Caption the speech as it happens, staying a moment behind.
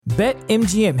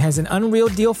BetMGM has an unreal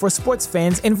deal for sports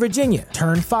fans in Virginia.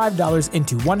 Turn $5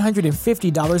 into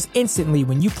 $150 instantly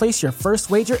when you place your first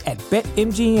wager at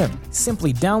BetMGM.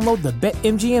 Simply download the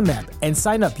BetMGM app and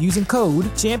sign up using code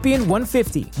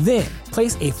Champion150. Then,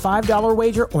 place a $5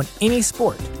 wager on any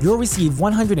sport. You'll receive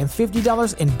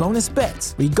 $150 in bonus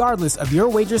bets, regardless of your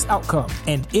wager's outcome.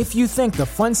 And if you think the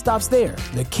fun stops there,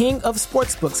 the King of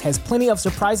Sportsbooks has plenty of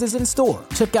surprises in store.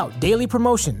 Check out daily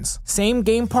promotions,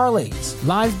 same-game parlays,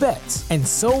 live bets, and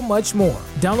so much more.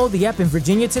 Download the app in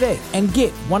Virginia today and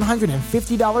get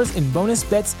 $150 in bonus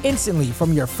bets instantly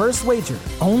from your first wager.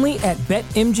 Only at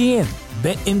BetMGM.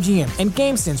 BetMGM and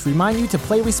GameSense remind you to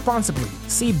play responsibly.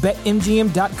 See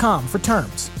BetMGM.com for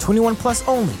terms. 21 plus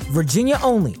only. Virginia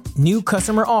only. New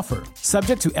customer offer.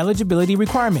 Subject to eligibility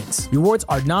requirements. Rewards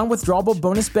are non-withdrawable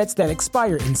bonus bets that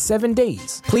expire in 7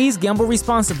 days. Please gamble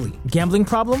responsibly. Gambling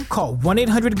problem? Call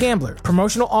 1-800-GAMBLER.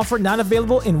 Promotional offer not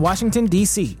available in Washington,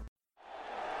 D.C.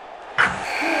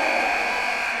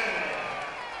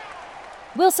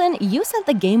 Wilson, you sent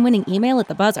the game-winning email at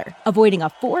the buzzer, avoiding a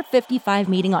 4:55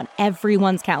 meeting on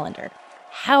everyone's calendar.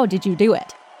 How did you do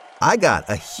it? I got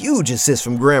a huge assist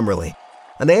from Grammarly,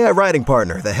 an AI writing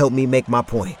partner that helped me make my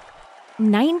point.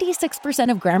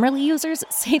 96% of Grammarly users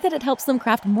say that it helps them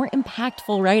craft more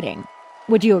impactful writing.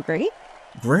 Would you agree?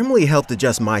 Grammarly helped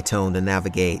adjust my tone to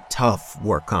navigate tough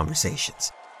work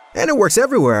conversations. And it works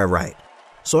everywhere I write,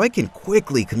 so I can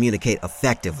quickly communicate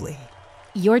effectively.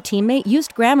 Your teammate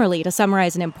used Grammarly to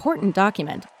summarize an important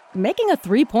document, making a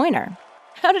 3-pointer.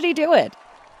 How did he do it?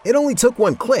 It only took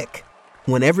one click.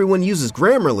 When everyone uses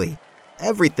Grammarly,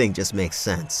 everything just makes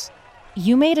sense.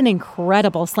 You made an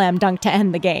incredible slam dunk to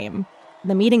end the game.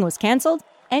 The meeting was canceled,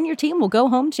 and your team will go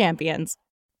home champions.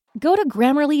 Go to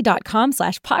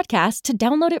Grammarly.com/podcast to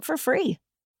download it for free.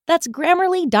 That's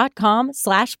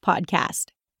Grammarly.com/podcast.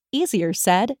 Easier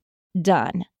said,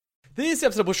 done. This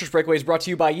episode of Blue Shirts Breakaway is brought to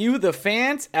you by you, the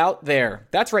fans out there.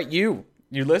 That's right, you.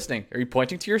 You listening. Are you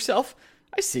pointing to yourself?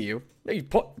 I see you.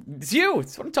 It's you.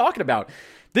 It's what I'm talking about.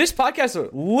 This podcast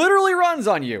literally runs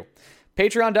on you.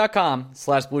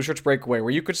 Patreon.com/Blue Shirts Breakaway,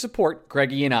 where you could support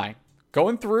Greggy and I.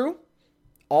 Going through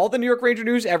all the New York Ranger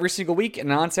news every single week and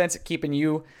nonsense, keeping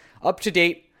you up to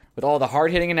date with all the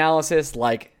hard-hitting analysis,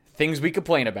 like things we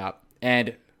complain about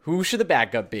and who should the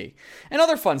backup be and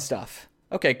other fun stuff.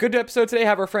 Okay, good episode today.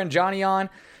 Have our friend Johnny on,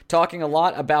 talking a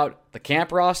lot about the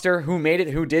camp roster, who made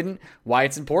it, who didn't, why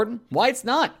it's important, why it's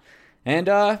not. And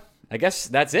I guess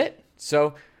that's it.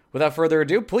 So without further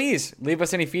ado, please leave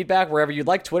us any feedback wherever you'd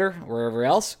like, Twitter, wherever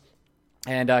else.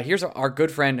 And here's our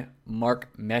good friend, Mark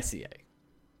Messier.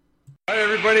 Hi,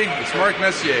 everybody. It's Mark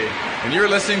Messier, and you're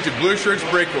listening to Blue Shirts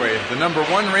Breakaway, the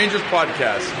 #1 Rangers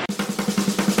podcast.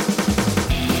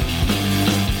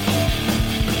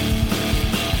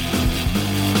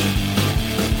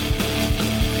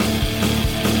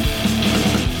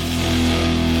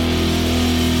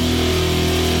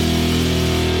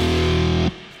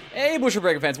 Blue Shirts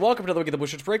Breakaway fans, welcome to another week of the Blue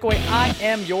Shirts Breakaway. I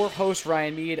am your host,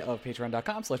 Ryan Mead of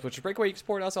Patreon.com/Blue Shirts Breakaway. You can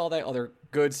support us, all that other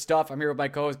good stuff. I'm here with my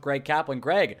co-host, Greg Kaplan.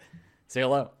 Greg, say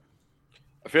hello.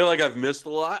 I feel like I've missed a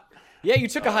lot. Yeah, you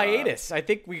took a hiatus. I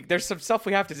think there's some stuff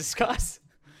we have to discuss.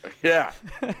 Yeah.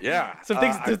 Some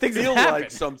things I feel have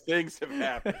like some things have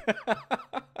happened.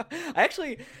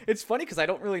 It's funny because I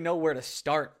don't really know where to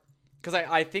start. Because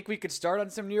I think we could start on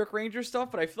some New York Rangers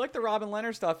stuff, but I feel like the Robin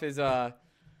Lehner stuff is a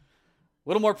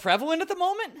little more prevalent at the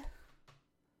moment.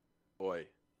 Boy,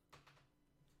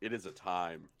 it is a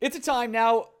time. It's a time.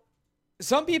 Now,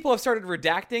 some people have started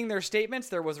redacting their statements.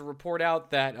 There was a report out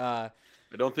that... I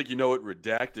don't think you know what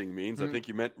redacting means. I think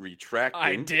you meant retracting.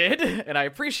 I did, and I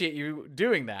appreciate you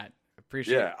doing that.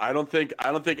 Yeah, I don't think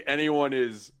anyone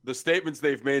is... The statements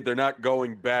they've made, they're not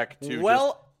going back to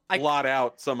blot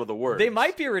out some of the words. They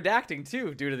might be redacting,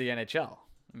 too, due to the NHL.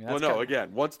 I mean,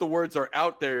 again, once the words are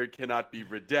out there, it cannot be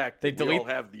redacted. We all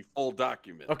have the full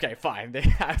document. Okay, fine. I was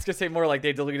going to say more like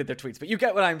they deleted their tweets, but you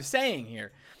get what I'm saying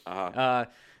here.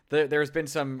 There's been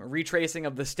some retracing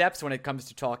of the steps when it comes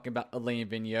to talking about Alain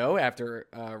Vigneault after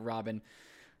Robin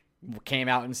came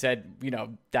out and said,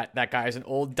 that guy is an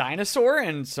old dinosaur,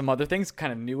 and some other things,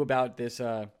 kind of knew about this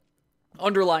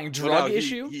underlying drug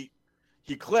issue.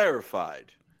 He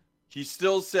clarified. He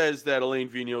still says that Alain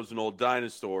Vigneault is an old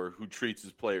dinosaur who treats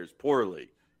his players poorly.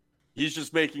 He's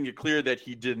just making it clear that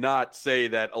he did not say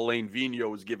that Alain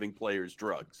Vigneault was giving players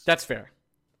drugs. That's fair.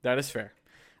 That is fair.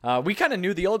 We kind of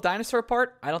knew the old dinosaur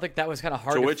part. I don't think that was kind of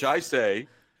hard. To which I say,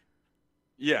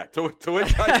 no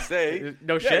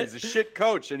shit. He's a shit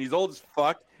coach, and he's old as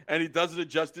fuck, and he doesn't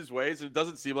adjust his ways, and it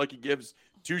doesn't seem like he gives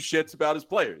two shits about his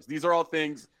players. These are all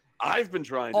things I've been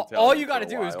trying to tell. All you got to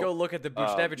do is go look at the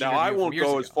Buchnevich now, I won't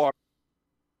go as far.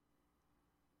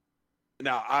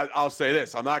 Now, I'll say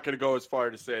this. I'm not going to go as far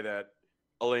to say that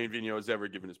Alain Vigneault has ever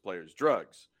given his players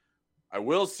drugs. I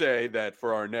will say that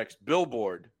for our next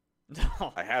billboard,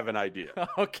 I have an idea.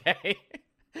 Okay.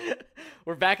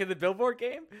 We're back in the billboard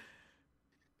game?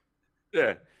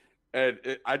 Yeah. And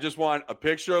I just want a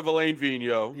picture of Alain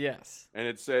Vigneault. Yes. And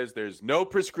it says, there's no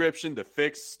prescription to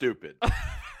fix stupid.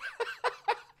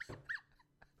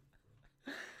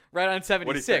 Right on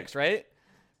 76, right?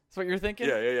 That's what you're thinking?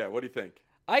 Yeah. What do you think?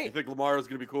 You think Lamar's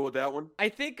going to be cool with that one? I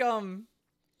think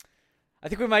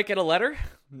we might get a letter.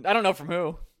 I don't know from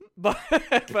who. But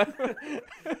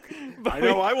I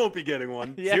know I won't be getting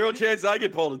one. Yeah. Zero chance I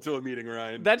get pulled into a meeting,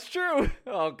 Ryan. That's true.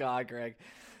 Oh, God, Greg.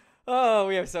 Oh,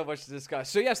 we have so much to discuss.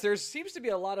 So, yes, there seems to be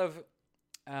a lot of,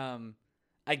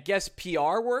 I guess,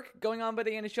 PR work going on by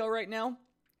the NHL right now,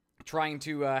 trying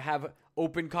to have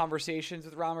open conversations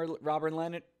with Robin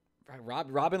Lehner.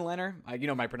 You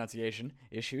know my pronunciation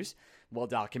issues, well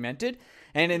documented.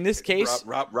 And in this case,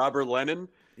 Robert Lennon.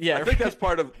 Yeah, I think that's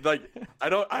part of I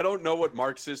don't know what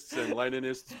Marxists and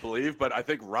Leninists believe, but I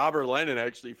think Robert Lennon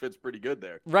actually fits pretty good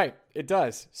there. Right, it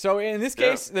does. So in this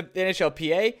case, the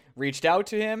NHLPA reached out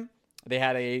to him. They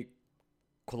had a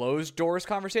closed doors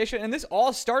conversation, and this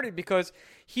all started because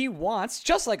he wants,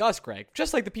 just like us, Greg,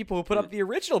 just like the people who put up the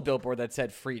original billboard that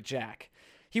said "Free Jack,"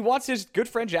 he wants his good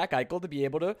friend Jack Eichel to be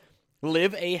able to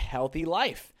live a healthy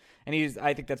life. And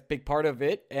I think that's a big part of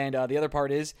it. And the other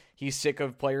part is he's sick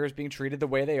of players being treated the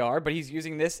way they are, but he's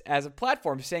using this as a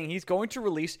platform, saying he's going to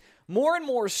release more and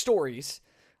more stories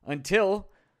until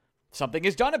something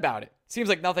is done about it. Seems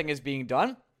like nothing is being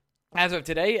done. As of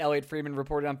today, Elliot Friedman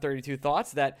reported on 32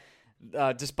 Thoughts that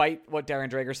despite what Darren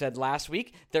Dreger said last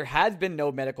week, there has been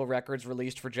no medical records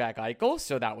released for Jack Eichel,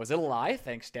 so that was a lie.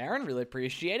 Thanks, Darren. Really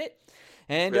appreciate it.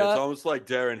 And it's almost like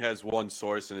Darren has one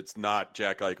source, and it's not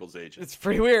Jack Eichel's agent. It's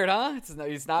pretty weird, huh?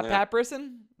 It's not Pat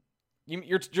Brisson.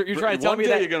 You're trying to tell me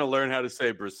that you're going to learn how to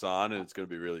say Brisson, and it's going to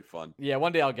be really fun. Yeah,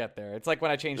 one day I'll get there. It's like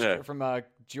when I changed from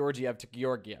Georgiev to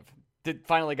Georgiev.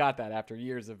 Finally got that after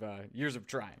years of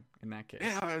trying. In that case,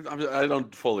 yeah, I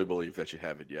don't fully believe that you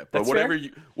have it yet. But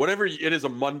That's whatever it is a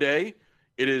Monday.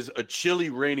 It is a chilly,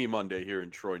 rainy Monday here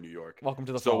in Troy, New York. Welcome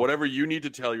to the fall. So whatever you need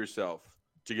to tell yourself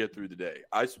to get through the day,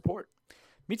 I support.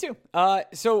 Me too.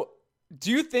 So do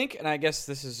you think, and I guess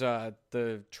this is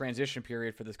the transition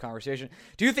period for this conversation,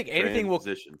 do you think anything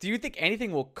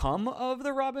will come of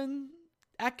the Robin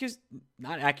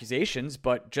not accusations,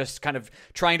 but just kind of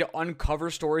trying to uncover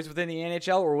stories within the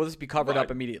NHL, or will this be covered up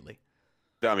immediately?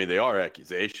 I mean, they are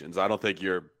accusations. I don't think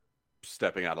you're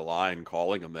stepping out of line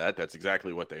calling them that. That's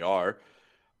exactly what they are.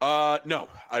 No,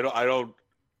 I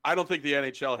don't think the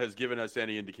NHL has given us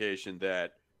any indication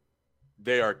that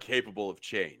they are capable of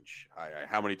change.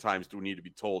 How many times do we need to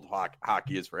be told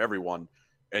hockey is for everyone?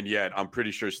 And yet I'm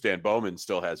pretty sure Stan Bowman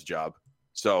still has a job.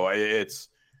 So I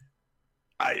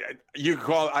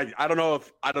don't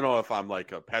know if I'm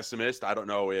like a pessimist. I don't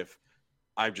know if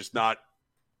I'm just not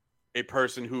a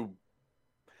person who,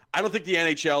 I don't think the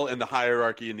NHL and the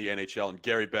hierarchy in the NHL and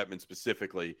Gary Bettman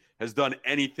specifically has done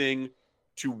anything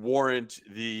to warrant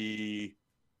the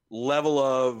level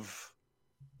of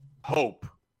hope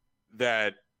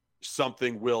that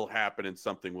something will happen and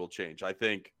something will change. I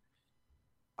think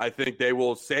they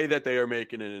will say that they are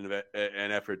making an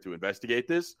effort to investigate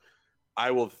this.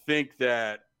 I will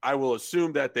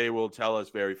assume that they will tell us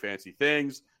very fancy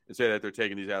things and say that they're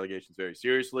taking these allegations very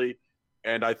seriously.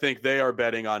 And I think they are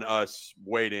betting on us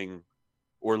waiting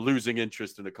or losing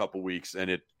interest in a couple weeks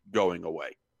and it going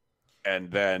away.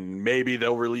 And then maybe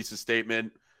they'll release a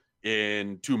statement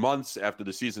in 2 months after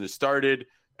the season has started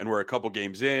and we're a couple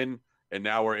games in, and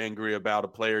now we're angry about a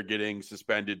player getting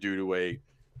suspended due to a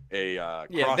they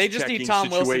just need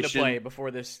Tom situation. Wilson to play before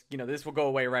this. This will go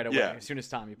away right away as soon as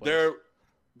Tommy plays.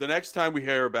 The next time we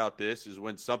hear about this is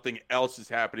when something else is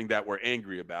happening that we're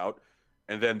angry about,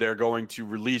 and then they're going to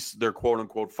release their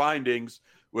quote-unquote findings,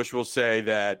 which will say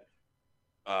that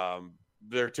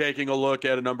they're taking a look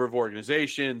at a number of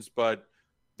organizations, but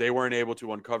they weren't able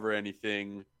to uncover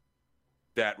anything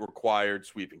that required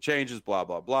sweeping changes, blah,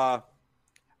 blah, blah.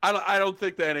 I don't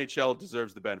think the NHL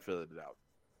deserves the benefit of the doubt.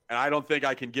 And I don't think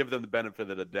I can give them the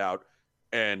benefit of the doubt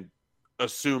and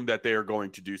assume that they are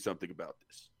going to do something about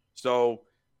this. So,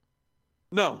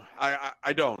 no,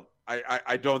 I don't.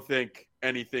 I don't think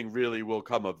anything really will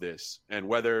come of this. And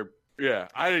whether,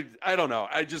 I don't know.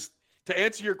 To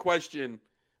answer your question,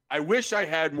 I wish I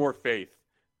had more faith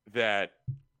that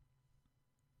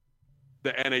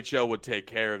the NHL would take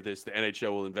care of this. The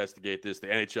NHL will investigate this. The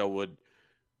NHL would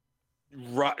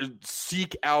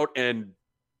seek out and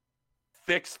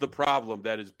fix the problem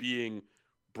that is being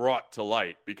brought to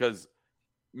light, because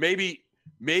maybe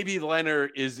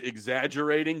Leonard is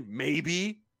exaggerating,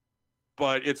 maybe,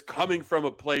 but it's coming from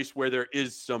a place where there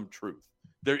is some truth.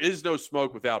 There is no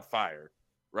smoke without fire,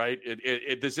 right?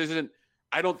 This isn't,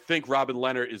 I don't think Robin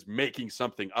Leonard is making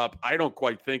something up. I don't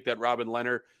quite think that Robin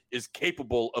Leonard is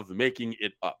capable of making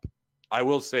it up. I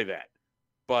will say that.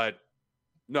 But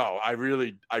no, I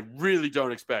really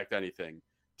don't expect anything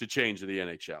to change in the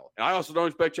NHL. And I also don't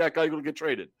expect Jack Eichel to get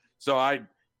traded. So I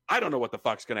don't know what the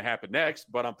fuck's going to happen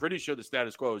next, but I'm pretty sure the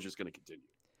status quo is just going to continue.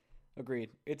 Agreed.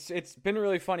 It's been a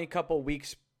really funny couple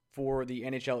weeks for the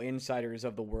NHL insiders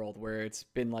of the world, where it's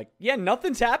been like, yeah,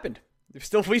 nothing's happened.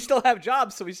 We still have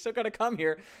jobs, so we still got to come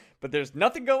here, but there's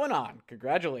nothing going on.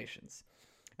 Congratulations.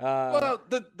 Well,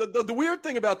 the weird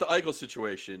thing about the Eichel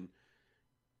situation,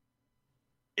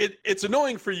 it's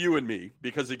annoying for you and me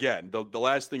because, again, the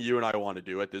last thing you and I want to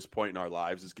do at this point in our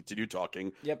lives is continue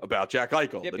talking about Jack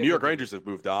Eichel. The New York Rangers have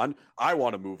moved on. I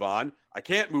want to move on. I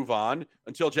can't move on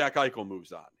until Jack Eichel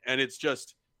moves on. And it's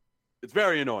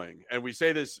very annoying. And we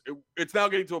say this, it's now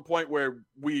getting to a point where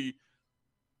we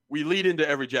lead into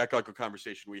every Jack Eichel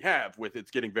conversation we have with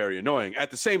it's getting very annoying. At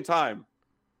the same time,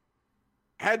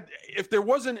 if there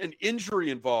wasn't an injury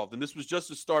involved and this was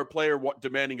just a star player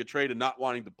demanding a trade and not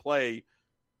wanting to play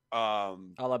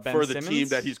for the team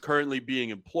that he's currently being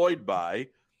employed by,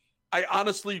 I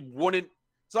honestly wouldn't.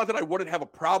 It's not that I wouldn't have a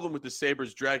problem with the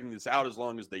Sabres dragging this out as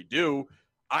long as they do.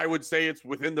 I would say it's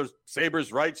within the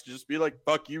Sabres' rights to just be like,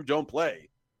 fuck you, don't play.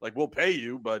 Like, we'll pay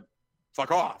you, but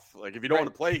fuck off. Like, if you don't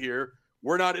want to play here,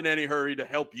 we're not in any hurry to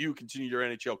help you continue your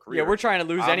NHL career. Yeah, we're trying to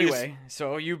lose anyway,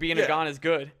 so you being gone is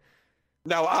good.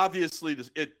 Now, obviously,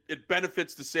 it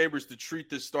benefits the Sabres to treat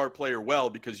this star player well,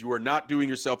 because you are not doing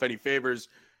yourself any favors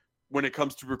when it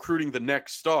comes to recruiting the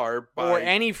next star. Or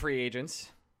any free agents.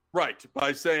 Right,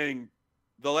 by saying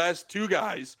the last two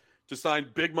guys to sign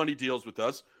big money deals with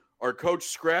us, our coach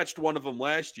scratched one of them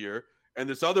last year, and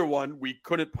this other one we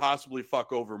couldn't possibly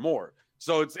fuck over more.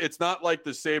 So it's not like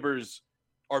the Sabres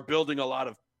are building a lot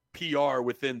of PR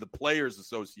within the Players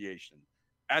Association.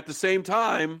 At the same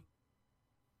time,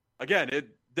 again,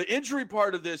 the injury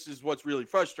part of this is what's really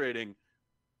frustrating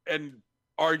and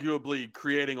arguably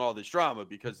creating all this drama,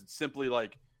 because it's simply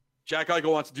like Jack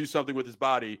Eichel wants to do something with his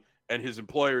body and his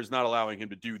employer is not allowing him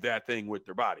to do that thing with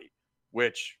their body,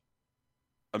 which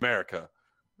America.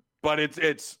 But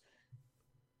it's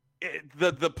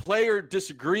the player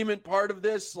disagreement part of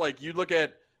this. Like, you look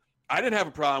at, I didn't have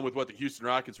a problem with what the Houston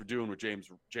Rockets were doing with James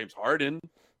Harden.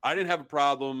 I didn't have a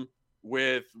problem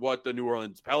with what the New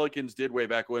Orleans Pelicans did way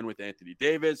back when with Anthony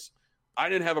Davis. I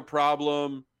didn't have a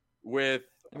problem with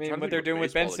what they're doing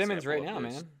with Ben Simmons right now,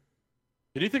 man.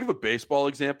 Can you think of a baseball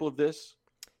example of this?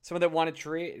 Someone that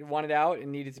wanted out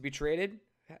and needed to be traded?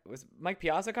 Was Mike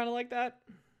Piazza kind of like that?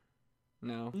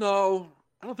 No,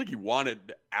 I don't think he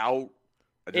wanted out.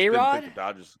 I just A-Rod? didn't think the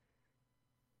Dodgers.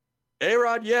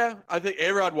 A-Rod, yeah. I think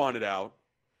A-Rod wanted out.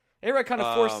 A-Rod kind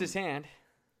of forced his hand.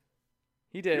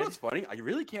 He did. You know what's funny? I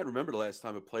really can't remember the last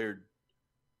time a player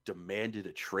demanded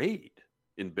a trade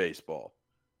in baseball.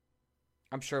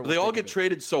 I'm sure they all get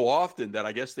traded so often that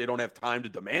I guess they don't have time to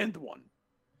demand one.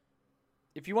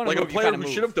 If you want to move, a player who move.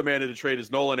 should have demanded a trade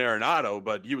is Nolan Arenado,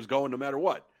 but he was going no matter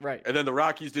what. Right. And then the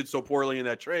Rockies did so poorly in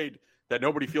that trade that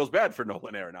nobody feels bad for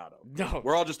Nolan Arenado. No.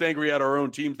 We're all just angry at our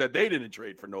own teams that they didn't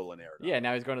trade for Nolan Arenado. Yeah,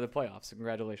 now he's going to the playoffs. So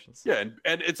congratulations. Yeah,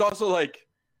 and it's also like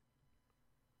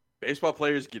baseball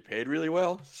players get paid really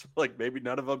well. So like, maybe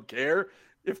none of them care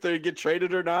if they get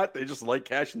traded or not. They just like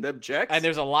cashing them checks. And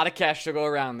there's a lot of cash to go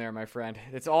around there, my friend.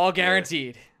 It's all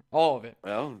guaranteed. Yeah. All of it.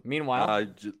 Well, meanwhile,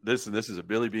 this is a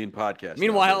Billy Bean podcast.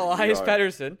 Meanwhile, Elias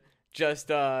Pettersson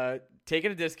just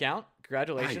taking a discount.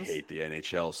 Congratulations. I hate the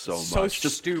NHL so much. So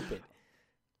stupid.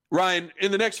 Ryan,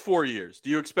 in the next 4 years, do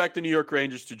you expect the New York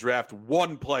Rangers to draft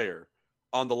one player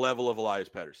on the level of Elias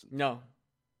Pettersson? No.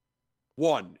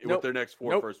 One with their next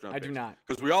four first-round picks? I do not.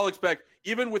 Because we all expect,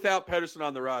 even without Pettersson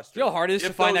on the roster. You know how hard it is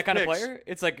to find that kind of player?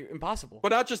 It's like impossible. But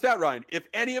not just that, Ryan. If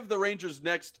any of the Rangers'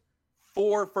 next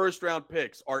 4 first-round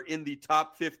picks are in the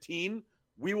top 15,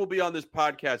 we will be on this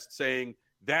podcast saying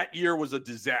that year was a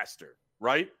disaster,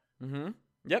 right? Mm-hmm.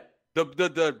 Yep.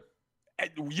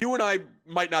 You and I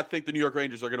might not think the New York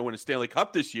Rangers are going to win a Stanley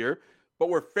Cup this year, but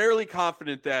we're fairly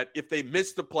confident that if they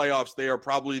miss the playoffs, they are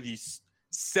probably the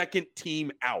second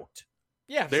team out.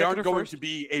 Yeah, they aren't going to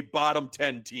be a bottom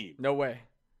 10 team. No way.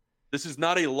 This is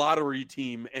not a lottery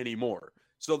team anymore.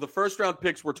 So the first-round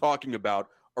picks we're talking about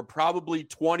are probably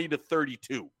 20 to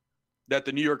 32 that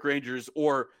the New York Rangers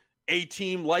or a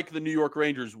team like the New York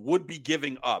Rangers would be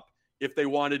giving up if they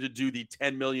wanted to do the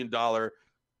 $10 million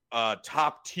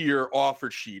top tier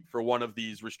offer sheet for one of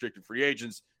these restricted free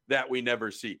agents that we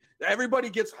never see. Everybody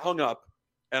gets hung up,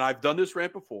 and I've done this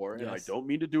rant before, and I don't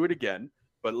mean to do it again.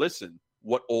 But listen,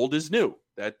 what old is new?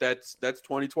 That's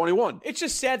 2021. It's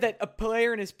just sad that a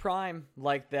player in his prime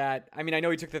like that. I mean, I know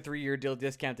he took the 3-year deal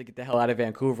discount to get the hell out of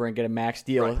Vancouver and get a max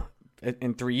deal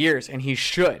in 3 years, and he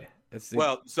should.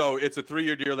 So it's a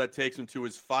 3-year deal that takes him to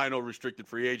his final restricted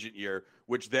free agent year,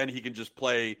 which then he can just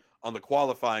play on the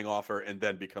qualifying offer and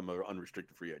then become an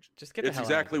unrestricted free agent. Just get the it's hell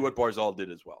exactly out of what Barzal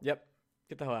did as well. Yep.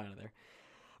 Get the hell out of there.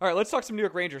 All right, let's talk some New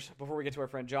York Rangers before we get to our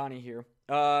friend Johnny here.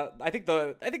 I think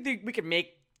we can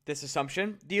make this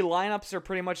assumption. The lineups are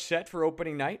pretty much set for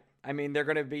opening night. I mean, they're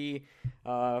going to be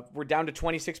we're down to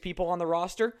 26 people on the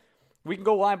roster. We can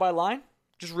go line by line,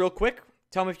 just real quick.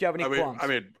 Tell me if you have any qualms.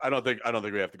 I don't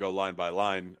think we have to go line by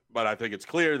line, but I think it's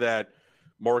clear that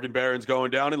Morgan Barron's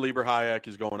going down and Lieber Hayek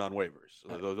is going on waivers.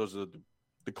 Those are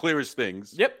the clearest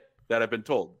things that I've been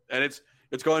told. And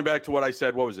it's going back to what I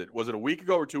said. What was it? Was it a week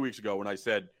ago or 2 weeks ago when I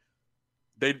said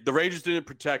the Rangers didn't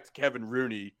protect Kevin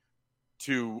Rooney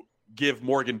to give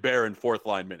Morgan Barron fourth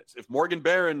line minutes? If Morgan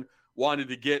Barron wanted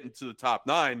to get into the top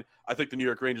 9, I think the New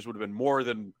York Rangers would have been more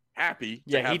than happy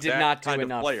to have he did that not do kind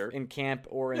enough of player in camp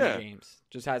or in the games.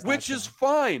 Just has which is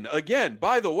fine. Again,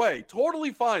 by the way,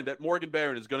 totally fine that Morgan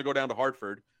Barron is going to go down to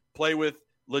Hartford, play with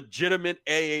legitimate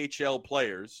AHL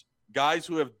players, guys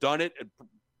who have done it and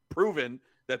proven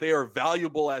that they are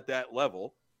valuable at that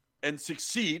level, and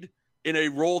succeed in a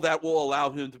role that will allow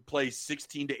him to play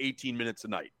 16 to 18 minutes a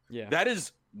night. Yeah. That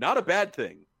is not a bad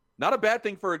thing. Not a bad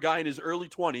thing for a guy in his early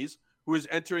 20s who is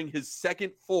entering his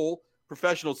second full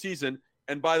professional season.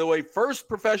 And by the way, first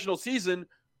professional season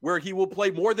where he will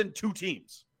play more than 2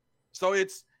 teams. So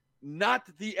it's not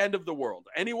the end of the world.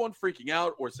 Anyone freaking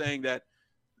out or saying that,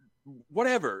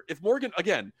 whatever. If Morgan,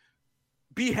 again,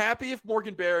 be happy if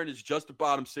Morgan Barron is just a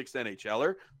bottom 6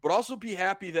 NHLer, but also be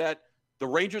happy that the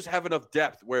Rangers have enough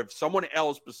depth where if someone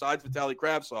else besides Vitaly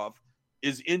Kravtsov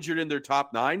is injured in their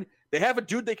top 9, they have a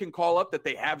dude they can call up that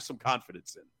they have some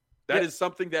confidence in. That is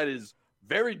something that is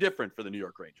very different for the New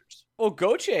York Rangers. Well,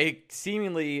 Gauthier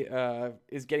seemingly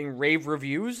is getting rave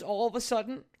reviews all of a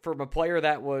sudden from a player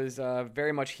that was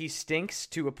very much he stinks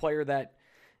to a player that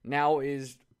now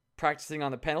is practicing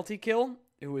on the penalty kill,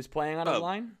 who is playing on a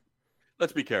line.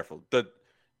 Let's be careful.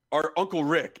 Our Uncle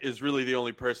Rick is really the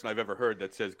only person I've ever heard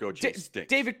that says Gauthier stinks.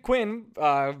 David Quinn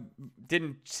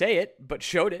didn't say it, but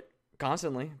showed it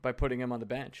constantly by putting him on the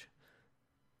bench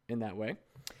in that way.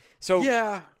 So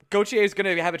yeah, Gauthier is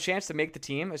going to have a chance to make the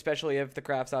team, especially if the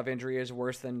Kravtsov injury is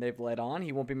worse than they've let on.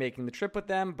 He won't be making the trip with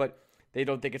them, but they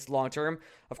don't think it's long-term.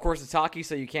 Of course, it's hockey,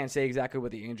 so you can't say exactly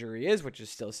what the injury is, which is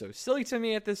still so silly to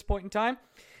me at this point in time.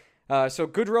 So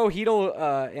Goodrow,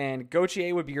 Hedl, and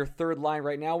Gauthier would be your third line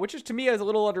right now, which is to me is a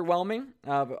little underwhelming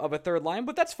of a third line,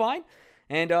 but that's fine.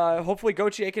 And hopefully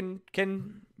Gauthier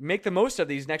can make the most of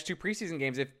these next 2 preseason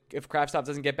games if Kravtsov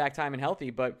doesn't get back time and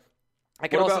healthy. But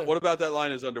what about that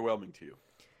line is underwhelming to you?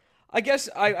 I guess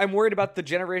I'm worried about the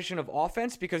generation of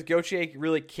offense because Gauthier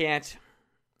really can't.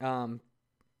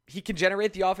 He can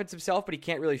generate the offense himself, but he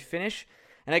can't really finish.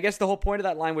 And I guess the whole point of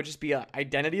that line would just be an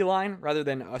identity line rather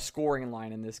than a scoring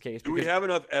line in this case. Do we have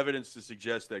enough evidence to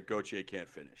suggest that Gauthier can't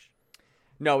finish?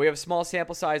 No, we have a small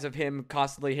sample size of him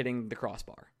constantly hitting the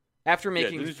crossbar after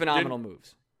making phenomenal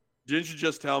moves. Didn't you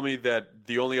just tell me that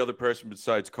the only other person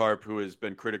besides Carp who has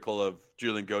been critical of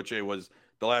Julien Gauthier was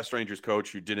the last Rangers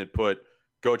coach who didn't put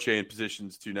Gauthier in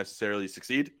positions to necessarily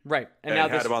succeed? Right. And now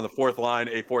had him on the fourth line,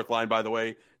 by the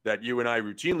way, that you and I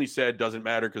routinely said doesn't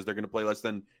matter because they're going to play less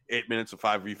than 8 minutes of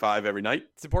 5v5 every night.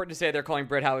 It's important to say they're calling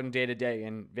Brett Howden day-to-day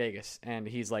in Vegas, and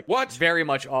he's like what? Very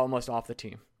much almost off the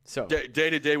team. So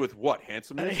day-to-day with what?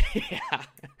 Handsomeness? Yeah.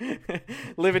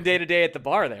 Living day-to-day at the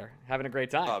bar there, having a great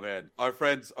time. Oh, man. Our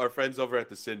friends over at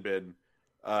the Sin Bin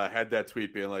had that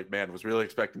tweet being like, man, was really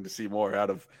expecting to see more out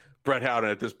of Brett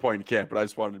Howden at this point in camp, but I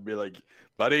just wanted to be like,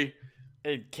 buddy.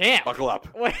 In camp? Buckle up.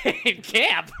 Wait,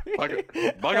 camp?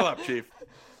 Buckle up, Chief.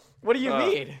 What do you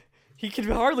mean? He can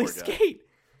hardly skate.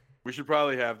 We should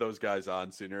probably have those guys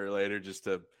on sooner or later just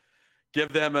to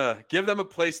give them a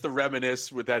place to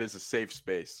reminisce with that as a safe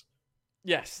space.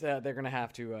 Yes, they're going to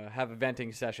have a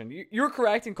venting session. You're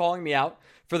correct in calling me out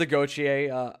for the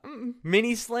Gauthier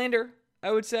mini slander,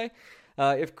 I would say.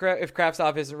 If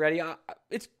Kravtsov isn't ready,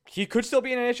 he could still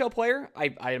be an NHL player.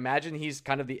 I imagine he's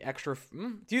kind of the extra.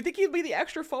 Do you think he'd be the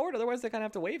extra forward? Otherwise, they kind of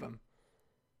have to waive him.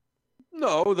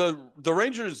 No, the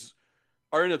Rangers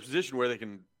are in a position where they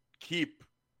can keep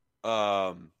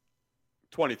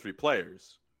 23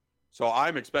 players. So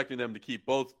I'm expecting them to keep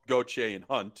both Gauthier and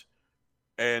Hunt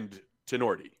and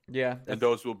Tinordi. Yeah. And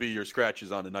those will be your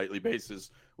scratches on a nightly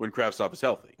basis when Kravtsov is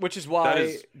healthy. Which is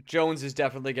why Jones is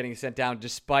definitely getting sent down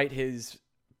despite his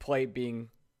play being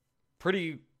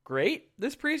pretty great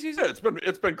this preseason. Yeah,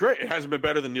 it's been great. It hasn't been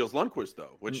better than Niels Lundqvist,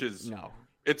 though, which is no.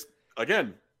 It's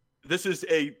again, this is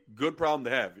a good problem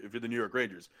to have if you're the New York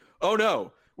Rangers. Oh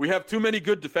no, we have too many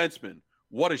good defensemen.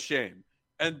 What a shame.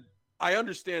 And I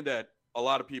understand that a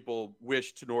lot of people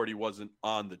wish Tinordi wasn't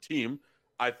on the team.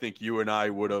 I think you and I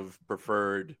would have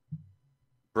preferred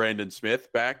Brandon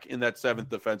Smith back in that seventh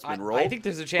defenseman role. I think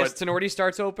there's a chance Tinordi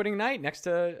starts opening night next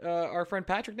to our friend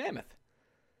Patrick Nemeth.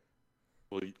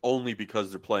 Well, only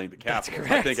because they're playing the Capitals.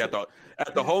 That's I think at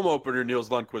the home opener, Niels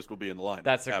Lundqvist will be in the lineup.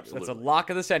 That's a lock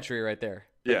of the century right there.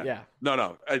 Yeah.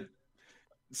 No.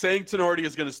 Saying Tinordi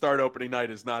is going to start opening night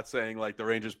is not saying like the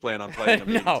Rangers plan on playing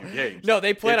him in 2 games. No,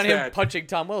 they plan on him punching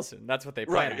Tom Wilson. That's what they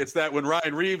plan on. It's that when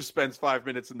Ryan Reeves spends 5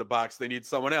 minutes in the box, they need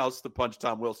someone else to punch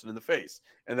Tom Wilson in the face.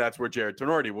 And that's where Jared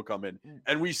Tinordi will come in.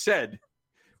 And we said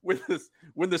when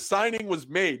the signing was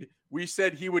made, we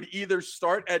said he would either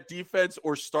start at defense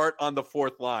or start on the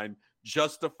fourth line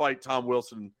just to fight Tom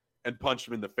Wilson and punch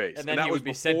him in the face. And then that he was would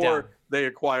be sent down. They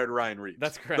acquired Ryan Reeves.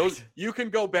 That's correct. You can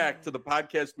go back to the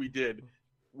podcast we did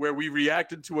where we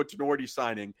reacted to a Tinordi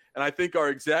signing, and I think our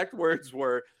exact words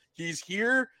were, he's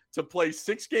here to play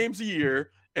 6 games a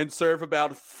year and serve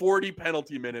about 40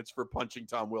 penalty minutes for punching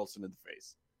Tom Wilson in the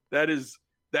face. That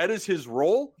is his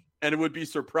role, and it would be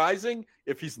surprising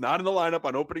if he's not in the lineup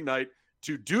on opening night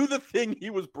to do the thing he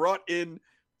was brought in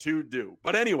to do.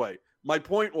 But anyway, my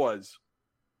point was,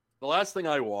 the last thing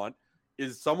I want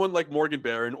is someone like Morgan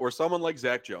Barron or someone like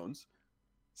Zach Jones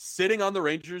sitting on the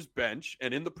Rangers bench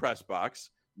and in the press box,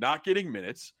 not getting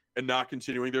minutes and not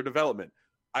continuing their development.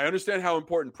 I understand how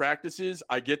important practice is.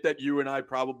 I get that you and I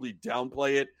probably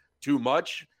downplay it too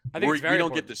much. I think we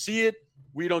don't get to see it.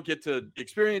 We don't get to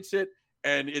experience it.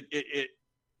 And it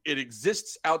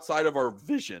exists outside of our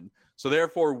vision. So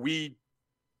therefore we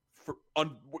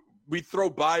throw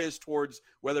bias towards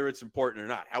whether it's important or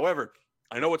not. However,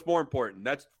 I know what's more important.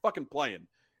 That's fucking playing.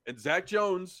 And Zach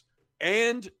Jones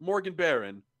and Morgan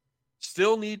Barron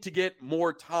still need to get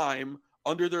more time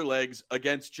under their legs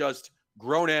against just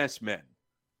grown-ass men.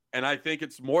 And I think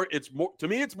it's more to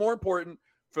me, it's more important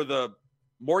for the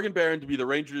Morgan Barron to be the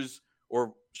Rangers,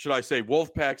 or should I say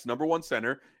Wolfpack's number one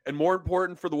center, and more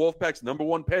important for the Wolfpack's number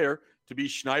one pair to be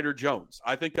Schneider Jones.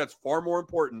 I think that's far more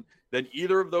important than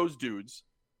either of those dudes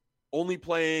only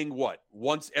playing,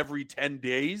 once every 10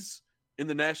 days in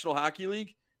the National Hockey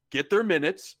League. Get their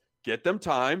minutes, get them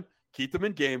time, keep them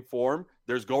in game form.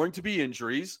 There's going to be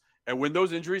injuries. And when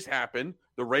those injuries happen,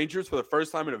 the Rangers, for the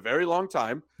first time in a very long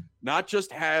time, not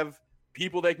just have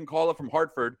people they can call up from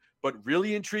Hartford, but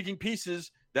really intriguing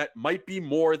pieces that might be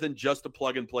more than just a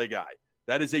plug-and-play guy.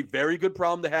 That is a very good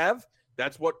problem to have.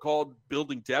 That's what called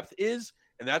building depth is,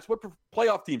 and that's what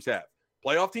playoff teams have.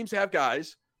 Playoff teams have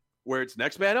guys where it's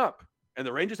next man up, and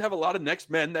the Rangers have a lot of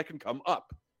next men that can come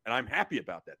up, and I'm happy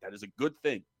about that. That is a good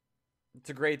thing.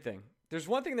 It's a great thing. There's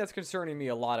one thing that's concerning me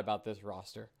a lot about this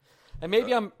roster. And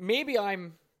maybe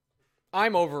I'm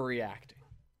overreacting,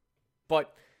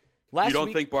 but last week, you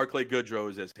don't think Barclay Goodrow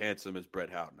is as handsome as Brett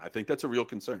Howden? I think that's a real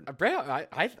concern. Brett,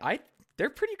 they're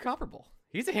pretty comparable.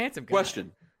 He's a handsome guy.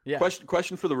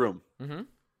 Question for the room. Mm-hmm.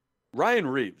 Ryan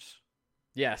Reeves.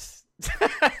 Yes.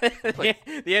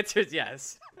 The answer is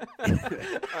yes.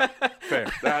 Fair.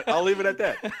 I'll leave it at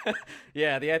that.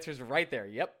 Yeah, the answer is right there.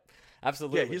 Yep,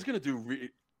 absolutely. Yeah, he's gonna do.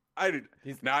 I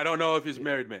don't know if he's a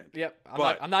married man. Yep.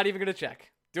 I'm not even going to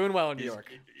check. Doing well in New York.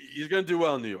 He's going to do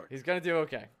well in New York. He's going to do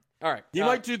okay. All right. He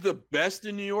might do the best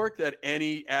in New York that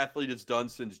any athlete has done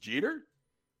since Jeter.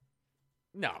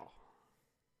 No.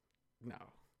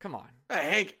 Come on.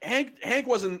 Hank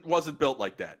wasn't built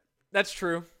like that. That's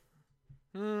true.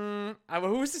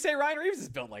 Who's to say Ryan Reeves is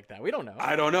built like that? We don't know.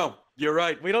 I don't know. You're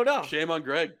right. We don't know. Shame on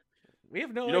Greg. We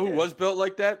have no idea. You know who was built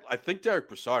like that? I think Derek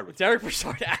Brassard was. Derek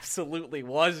Brassard absolutely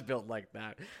was built like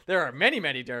that. There are many,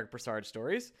 many Derek Brassard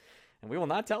stories, and we will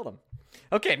not tell them.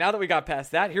 Okay, now that we got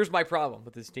past that, here's my problem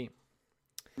with this team.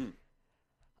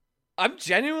 I'm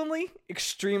genuinely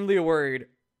extremely worried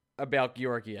about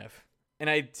Georgiev. And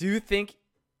I do think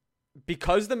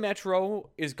because the Metro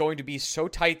is going to be so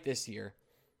tight this year,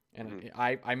 and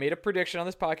I made a prediction on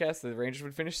this podcast that the Rangers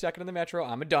would finish second in the Metro.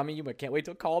 I'm a dummy. You can't wait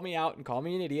to call me out and call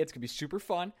me an idiot. It's going to be super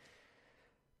fun.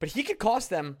 But he could cost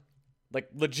them like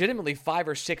legitimately 5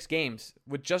 or 6 games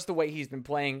with just the way he's been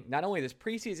playing, not only this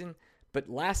preseason, but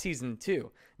last season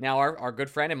too. Now, our good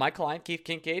friend and my client, Keith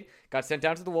Kincaid, got sent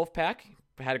down to the Wolfpack.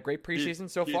 Had a great preseason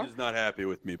so far. He's not happy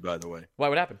with me, by the way. Why?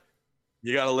 What happened?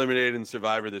 You got eliminated in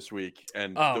Survivor this week,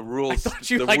 and Oh, the rules. I thought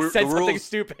you the said something rules,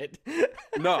 stupid.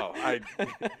 No,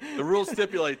 the rules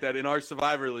stipulate that in our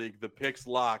Survivor League, the picks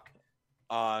lock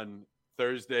on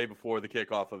Thursday before the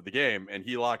kickoff of the game, and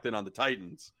he locked in on the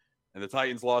Titans, and the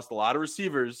Titans lost a lot of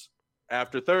receivers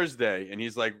after Thursday, and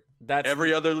he's like,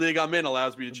 every other league I'm in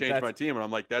allows me to change my team, and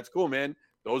I'm like, that's cool, man.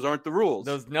 Those aren't the rules.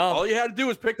 All you had to do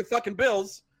was pick the fucking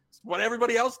Bills. It's what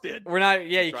everybody else did. We're not.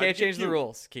 Yeah, you can't change the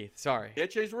rules, Keith. Sorry.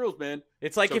 Can't change the rules, man.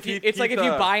 It's like if you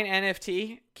buy an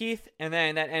NFT, Keith, and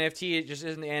then that NFT just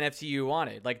isn't the NFT you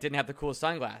wanted. Like, didn't have the cool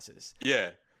sunglasses. Yeah.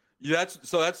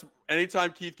 That's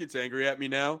anytime Keith gets angry at me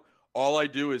now, all I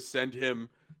do is send him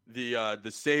the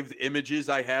saved images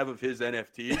I have of his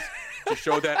NFTs to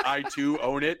show that I too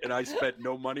own it and I spent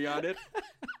no money on it.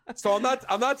 So I'm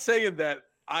not saying that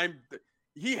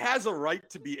he has a right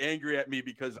to be angry at me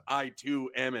because I too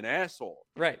am an asshole.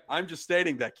 Right. I'm just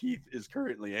stating that Keith is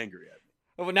currently angry at me.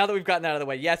 Well, now that we've gotten that out of the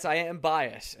way, yes, I am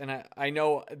biased, and I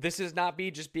know this is not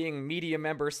me just being media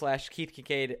member / Keith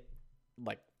Kincaid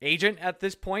like agent at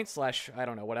this point / I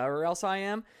don't know whatever else I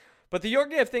am, but the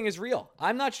Georgiev thing is real.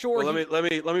 I'm not sure. Well, let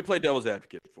me play devil's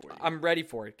advocate for you. I'm ready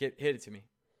for it. Hit it to me.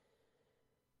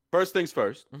 First things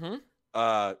first.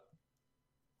 Mm-hmm.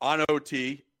 On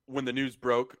OT, when the news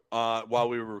broke while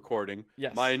we were recording,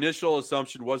 yes, my initial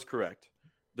assumption was correct.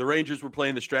 The Rangers were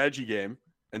playing the strategy game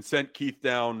and sent Keith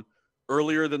down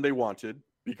earlier than they wanted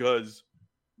because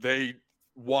they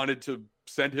wanted to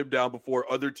send him down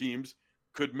before other teams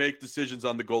could make decisions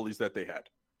on the goalies that they had.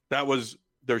 That was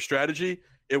their strategy.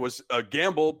 It was a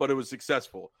gamble, but it was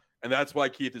successful. And that's why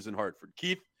Keith is in Hartford.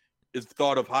 Keith is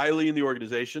thought of highly in the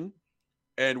organization,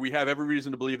 and we have every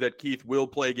reason to believe that Keith will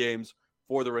play games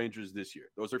for the Rangers this year.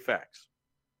 Those are facts.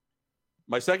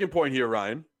 My second point here,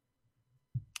 Ryan,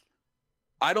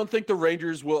 I don't think the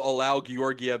Rangers will allow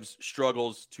Georgiev's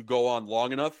struggles to go on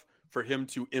long enough for him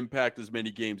to impact as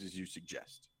many games as you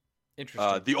suggest.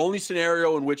 Interesting. The only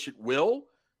scenario in which it will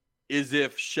is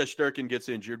if Shesterkin gets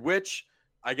injured, which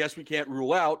I guess we can't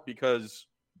rule out because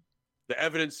the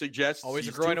evidence suggests always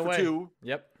he's a groin 2 for away. 2.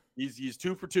 Yep. He's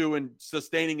 2 for 2 and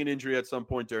sustaining an injury at some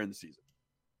point during the season.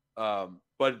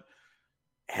 But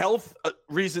health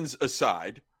reasons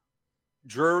aside,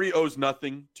 Drury owes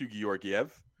nothing to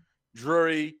Georgiev.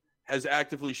 Drury has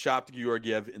actively shopped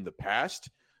Georgiev in the past.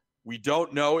 We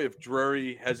don't know if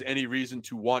Drury has any reason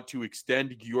to want to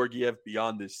extend Georgiev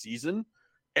beyond this season.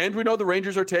 And we know the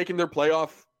Rangers are taking their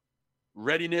playoff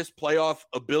readiness, playoff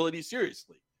ability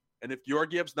seriously. And if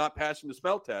Georgiev's not passing the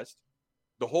smell test,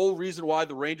 the whole reason why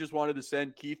the Rangers wanted to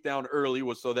send Keith down early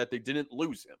was so that they didn't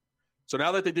lose him. So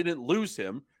now that they didn't lose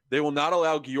him, they will not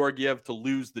allow Georgiev to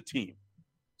lose the team.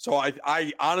 So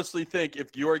I honestly think if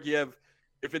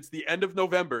it's the end of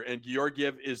November and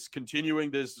Georgiev is continuing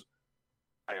this,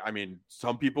 I mean,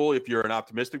 some people, if you're an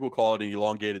optimistic, will call it an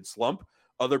elongated slump.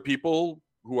 Other people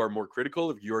who are more critical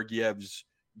of Georgiev's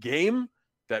game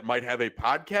that might have a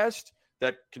podcast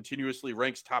that continuously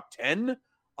ranks top 10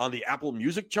 on the Apple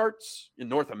Music charts in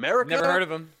North America. Never heard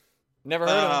of him. Never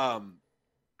heard of him.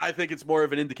 I think it's more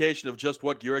of an indication of just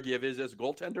what Georgiev is as a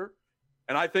goaltender.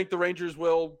 And I think the Rangers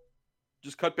will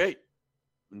just cut bait.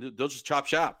 They'll just chop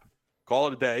shop, call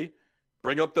it a day,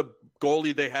 bring up the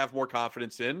goalie they have more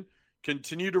confidence in,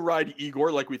 continue to ride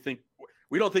Igor like we think.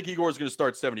 We don't think Igor is going to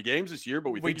start 70 games this year,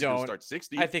 but we think he's going to start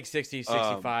 60. I think 60,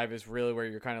 65 is really where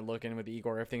you're kind of looking with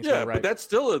Igor. Everything's right. But that's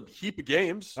still a heap of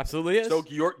games. Absolutely is. So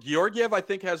Georgiev, I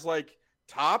think, has like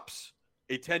tops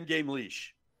a 10-game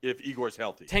leash if Igor's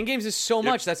healthy. 10 games is so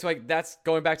much. That's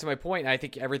going back to my point. I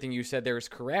think everything you said there is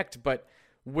correct. But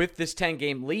with this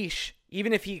 10-game leash,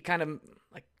 even if he kind of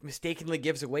like mistakenly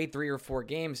gives away 3 or 4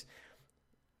 games,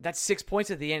 that's 6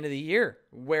 points at the end of the year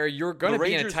where you're going to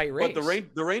be in a tight race. But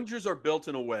the Rangers are built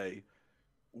in a way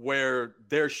where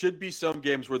there should be some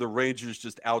games where the Rangers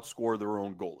just outscore their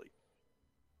own goalie.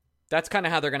 That's kind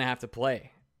of how they're going to have to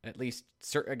play, at least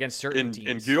against certain teams.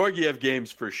 In Georgiev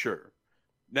games, for sure.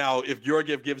 Now, if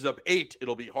Georgiev gives up 8,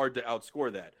 it'll be hard to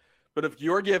outscore that. But if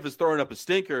Georgiev is throwing up a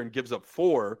stinker and gives up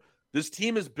 4, this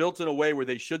team is built in a way where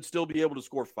they should still be able to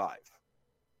score 5.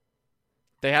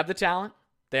 They have the talent.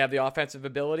 They have the offensive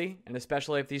ability, and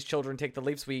especially if these children take the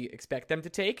leaps we expect them to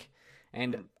take.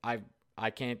 And I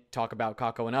can't talk about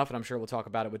Kakko enough, and I'm sure we'll talk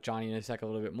about it with Johnny in a second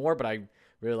a little bit more, but I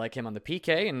really like him on the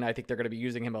PK, and I think they're going to be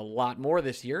using him a lot more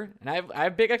this year. And I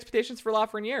have big expectations for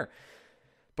Lafreniere.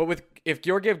 But if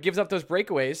Georgiev gives up those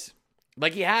breakaways,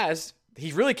 like he has,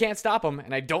 he really can't stop them,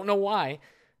 and I don't know why.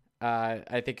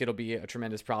 I think it'll be a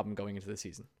tremendous problem going into the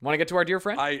season. Want to get to our dear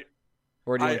friend? I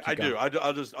do.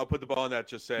 I'll put the ball on that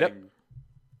just saying. Yep.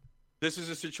 This is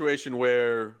a situation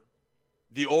where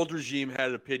the old regime had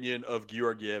an opinion of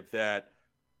Georgiev that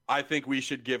I think we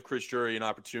should give Chris Drury an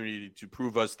opportunity to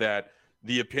prove us that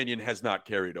the opinion has not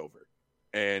carried over.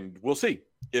 And we'll see.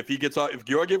 If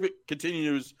Georgiev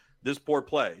continues this poor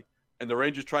play and the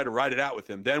Rangers try to ride it out with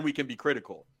him, then we can be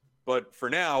critical. But for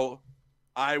now,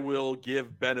 I will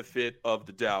give benefit of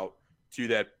the doubt to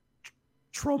that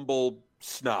Trumbull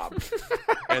snob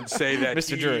and say that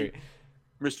Mr.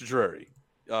 Drury,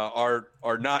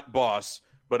 our not boss,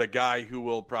 but a guy who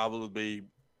will probably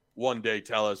one day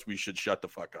tell us we should shut the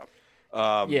fuck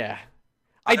up. Yeah.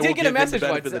 I did get a message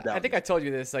once. I think I told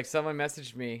you this. Like, someone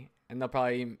messaged me, and they'll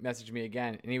probably message me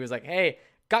again. And he was like, "Hey,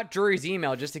 got Drury's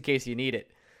email just in case you need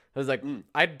it." I was like,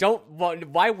 I don't want.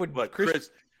 Why would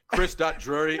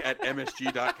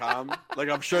Chris.Drury@msg.com? Like,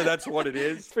 I'm sure that's what it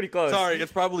is. It's pretty close. Sorry,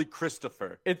 it's probably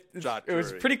Christopher. It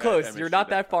was pretty close. You're not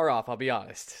that far off, I'll be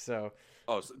honest. So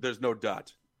there's no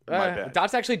dot. My bad.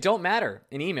 Dots actually don't matter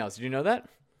in emails. Did you know that?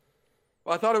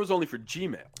 Well, I thought it was only for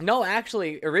Gmail. No,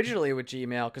 actually, originally with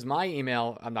Gmail, because my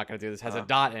email, I'm not going to do this, has a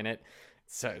dot in it.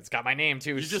 So it's got my name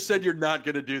too. You just said you're not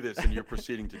going to do this, and you're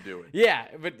proceeding to do it. Yeah,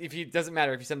 but doesn't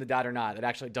matter if you send the dot or not. It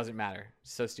actually doesn't matter.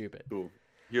 It's so stupid. Cool.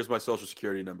 Here's my social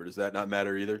security number. Does that not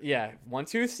matter either? Yeah,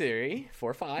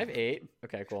 123-458.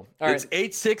 Okay, cool. All right. It's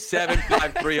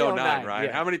 867-5309, right?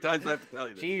 Yeah. How many times do I have to tell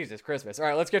you this? Jesus Christmas. All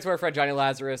right, let's get to our friend Johnny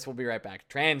Lazarus. We'll be right back.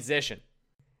 Transition.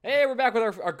 Hey, we're back with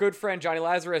our good friend Johnny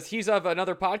Lazarus. He's of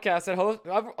another podcast that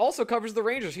also covers the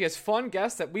Rangers. He has fun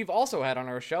guests that we've also had on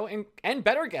our show and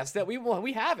better guests that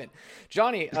we haven't.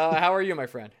 Johnny, how are you, my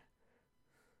friend?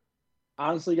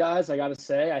 Honestly, guys, I got to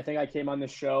say, I think I came on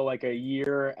this show like a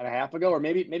year and a half ago, or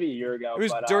maybe a year ago. It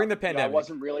was during the pandemic. I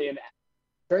wasn't really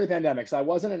during the pandemic, so I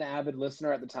wasn't an avid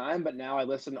listener at the time, but now I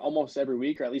listen almost every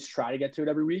week, or at least try to get to it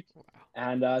every week. Wow.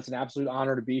 And it's an absolute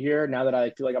honor to be here. Now that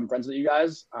I feel like I'm friends with you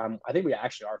guys, I think we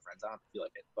actually are friends. I don't feel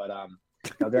like it, but I'm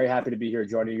very happy to be here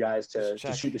joining you guys to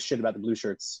shoot the shit about the Blue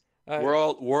Shirts. We're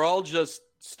all just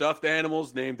stuffed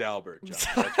animals named Albert, John.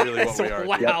 That's really what we are.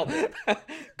 Wow. Yep.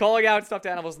 Calling out stuffed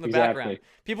animals in the background.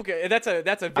 People that's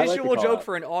a visual joke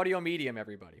for an audio medium,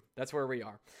 everybody. That's where we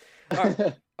are.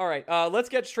 All right. Let's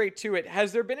get straight to it.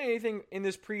 Has there been anything in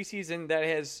this preseason that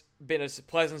has been a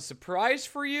pleasant surprise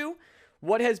for you?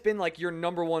 What has been like your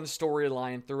number one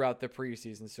storyline throughout the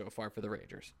preseason so far for the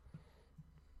Rangers?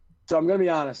 So I'm going to be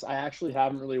honest. I actually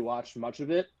haven't really watched much of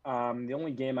it. The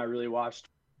only game I really watched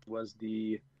was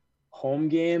the home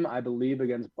game, I believe,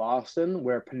 against Boston,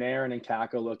 where Panarin and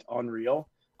Kakko looked unreal.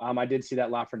 I did see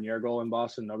that Lafreniere goal in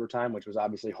Boston in overtime, which was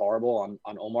obviously horrible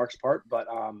on Ullmark's part. But,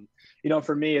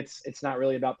 for me, it's not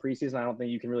really about preseason. I don't think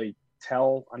you can really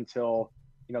tell until,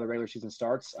 the regular season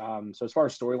starts. So as far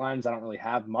as storylines, I don't really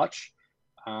have much.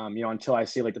 Until I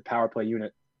see like the power play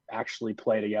unit actually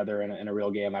play together in a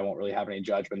real game, I won't really have any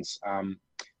judgments.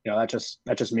 That's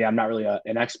just me. I'm not really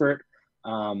an expert.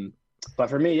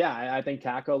 But for me, yeah, I think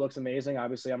Kakko looks amazing.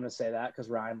 Obviously, I'm going to say that because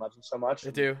Ryan loves him so much.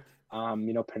 I do.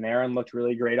 Panarin looked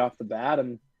really great off the bat,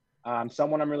 and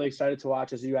someone I'm really excited to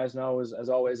watch, as you guys know, as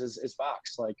always, is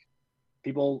Fox. Like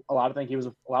a lot of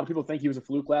people think he was a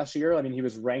fluke last year. I mean, he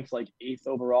was ranked like 8th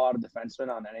overall out of defensemen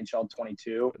on NHL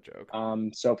 22.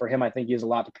 So for him, I think he has a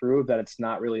lot to prove that it's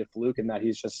not really a fluke and that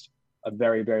he's just a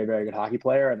very, very, very good hockey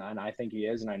player, and I think he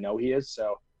is, and I know he is.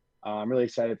 So I'm really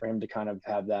excited for him to kind of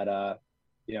have that.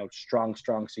 Strong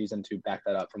season to back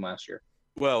that up from last year.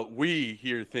 Well, we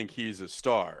here think he's a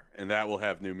star, and that will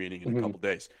have new meaning in a couple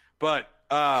days. But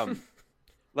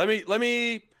let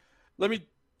me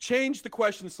change the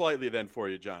question slightly then for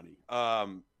you, Johnny.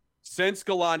 Since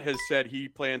Gallant has said he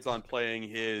plans on playing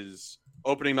his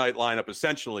opening night lineup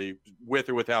essentially with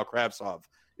or without Kravtsov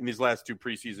in these last 2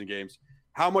 preseason games,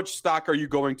 how much stock are you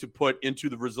going to put into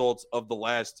the results of the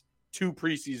last 2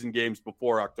 preseason games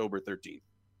before October 13th?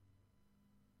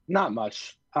 Not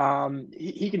much.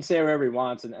 He can say whatever he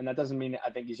wants, and that doesn't mean I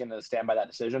think he's going to stand by that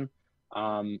decision.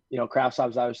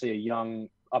 Kravtsov's obviously a young,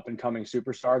 up-and-coming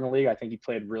superstar in the league. I think he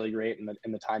played really great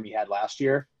in the time he had last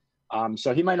year.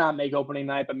 So he might not make opening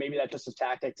night, but maybe that's just a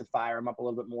tactic to fire him up a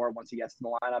little bit more once he gets in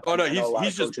the lineup. Oh, no,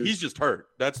 he's just hurt.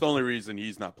 That's the only reason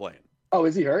he's not playing. Oh,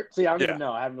 is he hurt? See, I don't even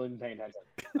know. I haven't really been paying attention.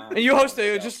 And you host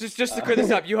just to clear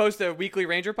this up, you host a weekly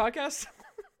Ranger podcast?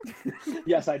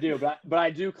 Yes, I do, but I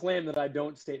do claim that I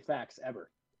don't state facts ever.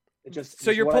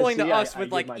 So you're pulling to us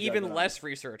with like even less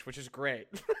research, which is great.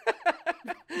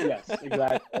 Yes,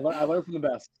 exactly. I learned from the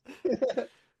best.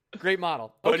 Great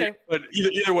model. Okay, but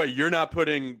either way, you're not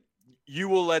putting. You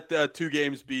will let the 2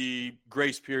 games be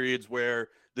grace periods where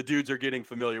the dudes are getting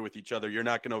familiar with each other. You're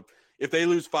not going to. If they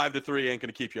lose 5-3, ain't going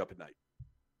to keep you up at night.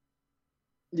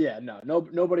 Yeah,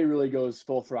 nobody really goes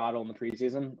full throttle in the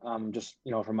preseason. Just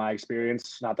from my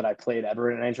experience, not that I played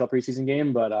ever in an NHL preseason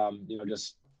game, but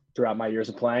just throughout my years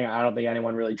of playing, I don't think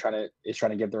anyone really is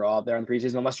trying to give their all out there in the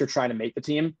preseason unless you're trying to make the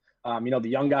team. The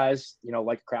young guys,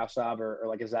 like Kravtsov or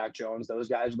like a Zach Jones, those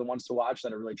guys are the ones to watch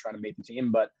that are really trying to make the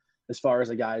team. But as far as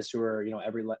the guys who are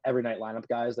every night lineup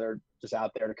guys that are just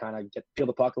out there to kind of feel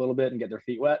the puck a little bit and get their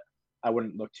feet wet, I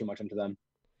wouldn't look too much into them.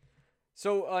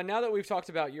 So now that we've talked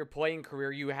about your playing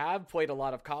career, you have played a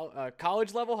lot of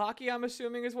college level hockey, I'm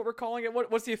assuming is what we're calling it.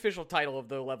 What's the official title of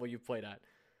the level you've played at?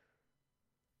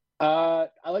 I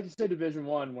like to say Division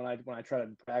I when I try to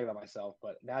brag about myself,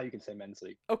 but now you can say men's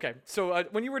league. Okay, so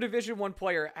when you were a Division I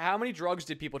player, how many drugs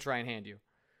did people try and hand you?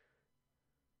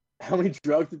 How many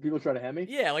drugs did people try to hand me?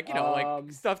 Yeah, like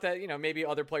stuff that maybe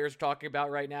other players are talking about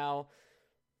right now.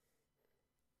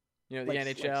 The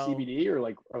NHL, like CBD or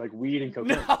like weed and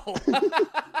cocaine. No.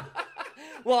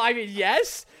 Well, I mean,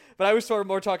 yes, but I was sort of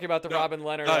more talking about the Robin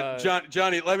Lehner.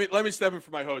 Johnny, let me step in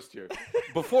for my host here.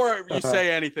 Before you say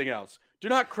anything else, do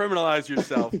not criminalize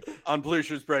yourself on Blue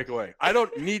Shirts Breakaway. I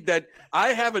don't need that. I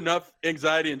have enough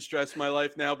anxiety and stress in my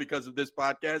life now because of this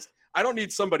podcast. I don't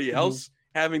need somebody else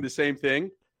having the same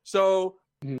thing. So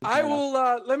I will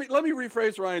let me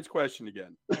rephrase Ryan's question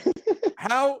again.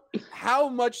 How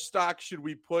much stock should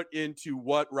we put into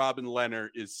what Robin Lehner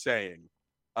is saying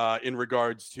in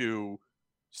regards to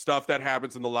stuff that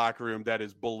happens in the locker room that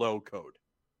is below code?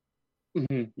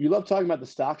 Mm-hmm. You love talking about the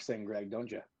stocks thing, Greg, don't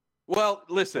you? Well,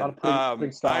 listen, I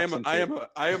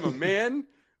am a man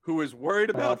who is worried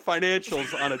about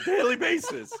financials on a daily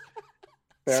basis.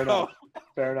 Fair enough.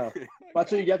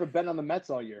 That's what you get for betting on the Mets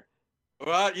all year.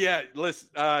 Well, yeah, listen,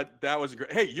 that was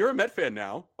great. Hey, you're a Met fan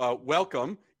now.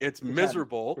 Welcome. It's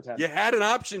miserable. You had an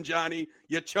option, Johnny.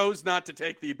 You chose not to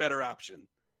take the better option.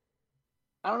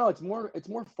 I don't know. It's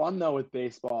more fun though with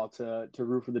baseball to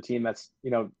root for the team that's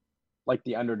like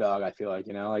the underdog. I feel like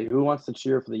like who wants to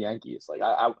cheer for the Yankees? Like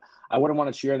I wouldn't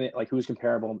want to cheer who's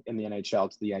comparable in the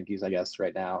NHL to the Yankees. I guess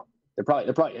right now there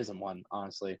probably isn't one,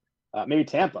 honestly. Maybe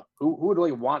Tampa. Who would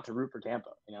really want to root for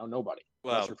Tampa? Nobody.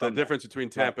 Well, the difference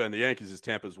between Tampa and the Yankees is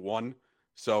Tampa's won,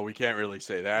 so we can't really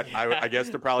say that. I guess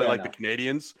they're probably like the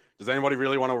Canadians. Does anybody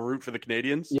really want to root for the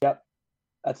Canadians? Yep,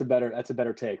 that's a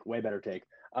better take. Way better take.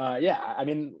 Yeah, I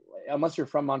mean, unless you're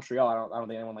from Montreal, I don't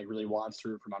think anyone really wants to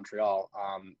root for Montreal.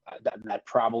 That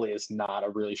probably is not a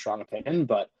really strong opinion,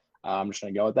 but I'm just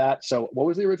going to go with that. So what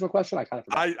was the original question? I kind of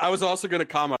forgot. I was also going to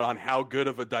comment on how good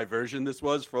of a diversion this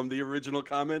was from the original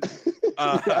comment.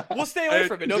 We'll stay away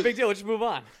from it. No big deal. Let's just move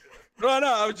on. No,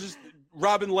 I was just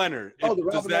Robin Lehner.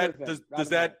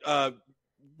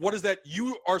 What is that?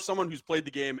 You are someone who's played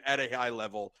the game at a high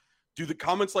level. Do the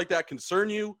comments like that concern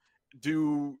you?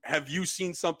 Have you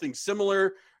seen something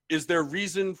similar? Is there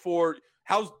reason for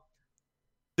how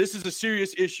this is a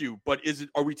serious issue, but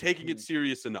are we taking it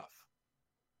serious enough?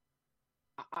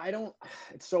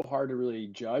 It's so hard to really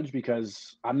judge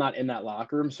because I'm not in that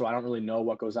locker room, so I don't really know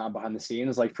what goes on behind the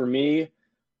scenes. Like for me,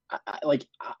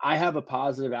 I have a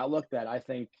positive outlook that I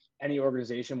think any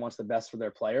organization wants the best for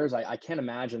their players. I can't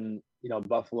imagine,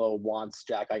 Buffalo wants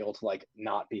Jack Eichel to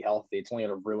not be healthy. It's only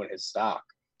going to ruin his stock.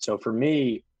 So for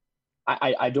me,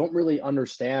 I don't really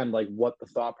understand what the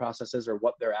thought process is or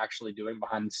what they're actually doing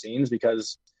behind the scenes,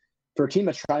 because for a team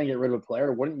that's trying to get rid of a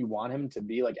player, wouldn't you want him to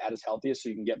be at his healthiest so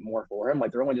you can get more for him?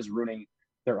 They're only just ruining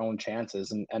their own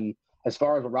chances. And as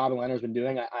far as what Robin Lehner's been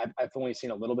doing, I've only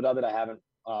seen a little bit of it. I haven't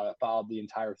followed the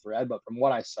entire thread, but from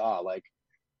what I saw,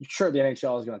 sure, the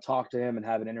NHL is going to talk to him and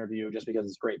have an interview just because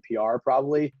it's great PR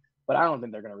probably, but I don't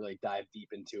think they're going to really dive deep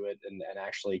into it and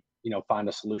actually, find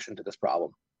a solution to this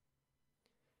problem.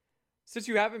 Since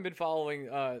you haven't been following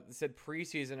said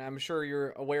preseason, I'm sure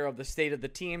you're aware of the state of the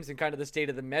teams and kind of the state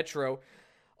of the Metro.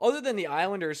 Other than the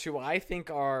Islanders, who I think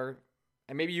are,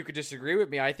 and maybe you could disagree with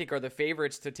me, I think are the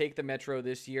favorites to take the Metro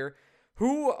this year,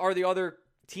 who are the other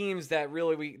teams that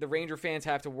really the Ranger fans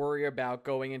have to worry about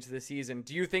going into the season?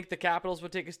 Do you think the Capitals will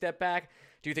take a step back?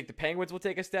 Do you think the Penguins will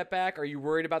take a step back? Are you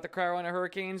worried about the Carolina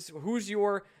Hurricanes? Who's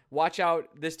your watch out,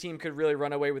 this team could really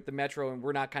run away with the Metro and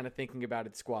we're not kind of thinking about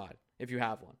it squad, if you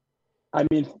have one? I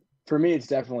mean, for me, it's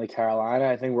definitely Carolina.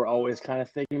 I think we're always kind of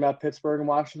thinking about Pittsburgh and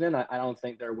Washington. I don't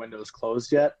think their window's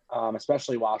closed yet,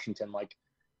 especially Washington.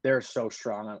 They're so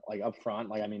strong up front.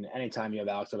 I mean, anytime you have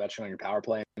Alex Ovechkin on your power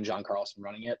play and John Carlson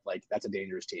running it, that's a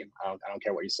dangerous team. I don't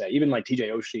care what you say. Even TJ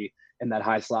Oshie in that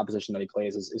high slot position that he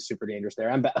plays is super dangerous there.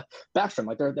 And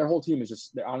Backstrom, their whole team is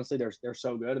just they're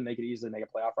so good and they could easily make a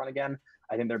playoff run again.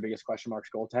 I think their biggest question mark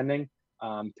is goaltending.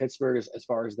 Pittsburgh, as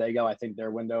far as they go, I think their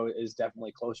window is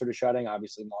definitely closer to shutting.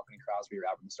 Obviously, Malkin and Crosby are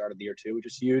out at the start of the year too, which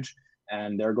is huge,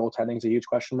 and their goaltending is a huge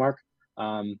question mark.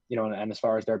 And as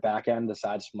far as their back end,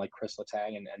 aside from like Chris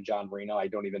Letang and John Marino, I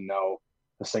don't even know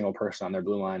a single person on their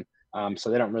blue line. So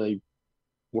they don't really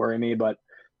worry me. But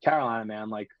Carolina, man,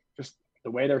 like just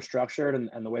the way they're structured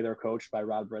and the way they're coached by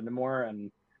Rod Brindamore,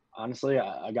 and honestly,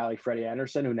 a guy like Freddie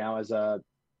Anderson, who now has a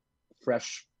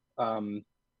fresh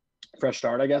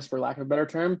start, I guess, for lack of a better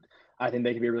term, I think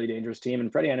they could be a really dangerous team.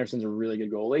 And Freddie Anderson's a really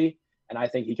good goalie, and I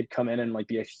think he could come in and like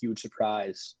be a huge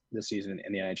surprise this season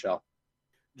in the NHL.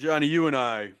 Johnny, you and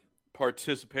I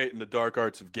participate in the dark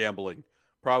arts of gambling,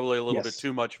 probably a little bit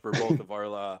too much for both of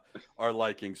our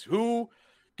likings.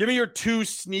 Give me your 2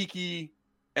 sneaky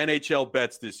NHL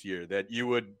bets this year that you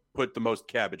would put the most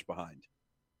cabbage behind.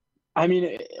 I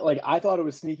mean, like I thought it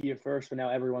was sneaky at first, but now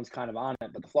everyone's kind of on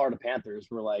it. But the Florida Panthers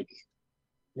were like,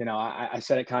 I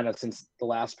said it kind of since the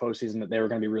last postseason that they were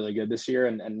going to be really good this year,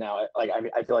 and now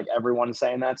I feel like everyone's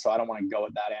saying that, so I don't want to go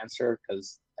with that answer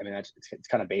because I mean it's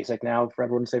kind of basic now for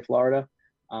everyone to say Florida.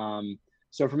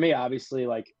 So for me, obviously,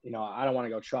 like I don't want to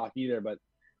go chalk either, but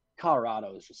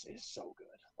Colorado is so good.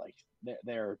 Like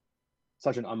they're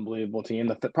such an unbelievable team.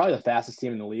 Probably the fastest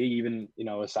team in the league, even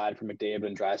aside from McDavid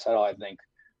and Draisaitl. I think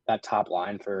that top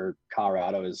line for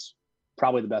Colorado is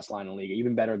probably the best line in the league,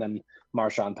 even better than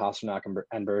Marchand, Pastrnak,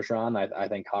 and Bergeron. I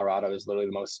think Colorado is literally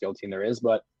the most skilled team there is.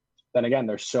 But then again,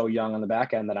 they're so young on the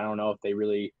back end that I don't know if they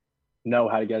really know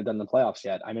how to get it done in the playoffs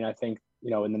yet. I mean, I think,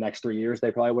 in the next 3 years,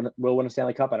 they probably will win a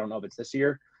Stanley Cup. I don't know if it's this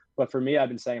year. But for me, I've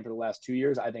been saying for the last 2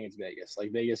 years, I think it's Vegas.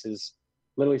 Like Vegas is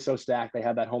literally so stacked. They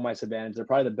have that home ice advantage. They're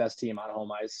probably the best team on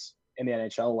home ice in the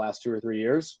NHL the last 2 or 3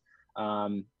 years.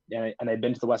 And they've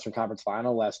been to the Western Conference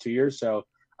Final the last 2 years. So,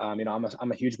 I'm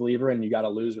a huge believer in you got to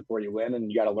lose before you win,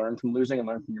 and you got to learn from losing and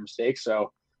learn from your mistakes.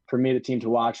 So for me, the team to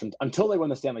watch until they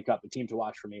win the Stanley Cup, the team to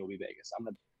watch for me will be Vegas.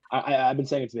 I've been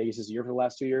saying it's Vegas this year for the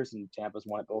last 2 years, and Tampa's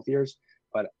won it both years.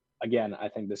 But again, I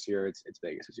think this year it's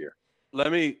Vegas this year.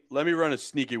 Let me run a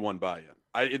sneaky one by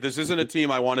you. This isn't a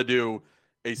team I want to do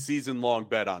a season-long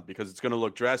bet on because it's going to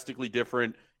look drastically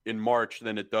different in March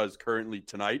than it does currently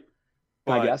tonight.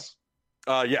 Can I guess?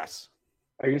 Yes.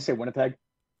 Are you going to say Winnipeg?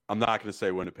 I'm not going to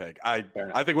say Winnipeg. I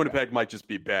think Winnipeg might just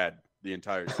be bad the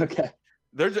entire season. Okay.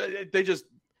 They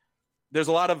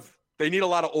need a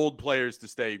lot of old players to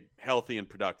stay healthy and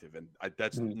productive, and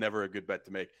that's never a good bet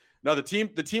to make. Now, the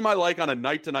team I like on a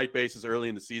night-to-night basis early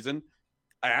in the season,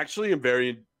 I actually am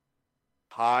very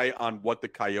high on what the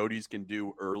Coyotes can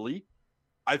do early.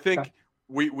 I think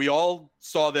we all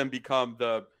saw them become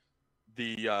the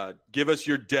give us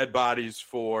your dead bodies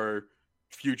for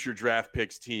future draft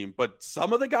picks team, but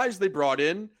some of the guys they brought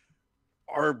in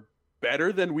are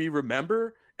better than we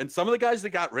remember, and some of the guys they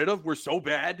got rid of were so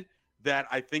bad that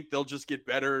I think they'll just get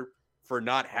better for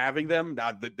not having them.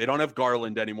 Now, they don't have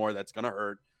Garland anymore. That's going to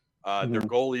hurt. Their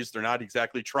goalies, they're not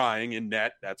exactly trying in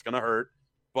net. That's going to hurt.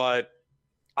 But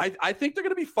I think they're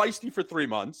going to be feisty for 3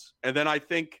 months, and then I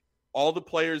think all the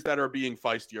players that are being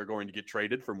feisty are going to get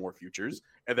traded for more futures,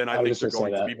 and then I think they're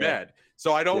going to be bad.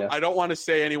 So I don't want to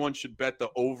say anyone should bet the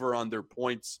over on their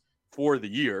points for the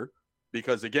year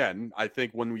because, again, I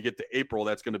think when we get to April,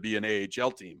 that's going to be an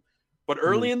AHL team. But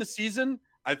early in the season,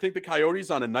 I think the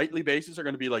Coyotes on a nightly basis are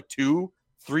going to be like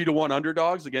 3-1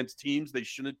 underdogs against teams they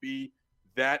shouldn't be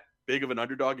that big of an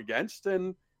underdog against,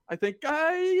 and I think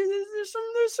there's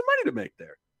some money to make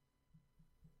there.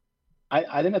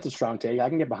 I think that's a strong take. I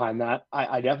can get behind that.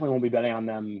 I definitely won't be betting on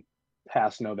them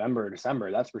past November or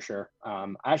December. That's for sure. I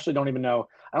actually don't even know.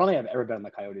 I don't think I've ever bet on the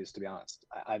Coyotes, to be honest.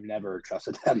 I've never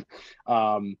trusted them.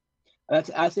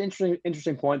 That's an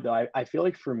interesting point, though. I feel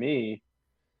like for me,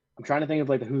 I'm trying to think of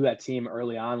like who that team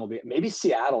early on will be. Maybe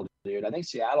Seattle, dude. I think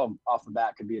Seattle off the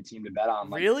bat could be a team to bet on.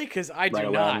 Like, really? Because I do right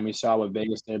not. And we saw what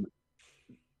Vegas did.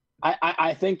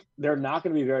 I think they're not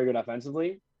going to be very good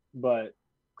offensively, but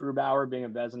Grubauer being a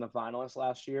Vezina finalist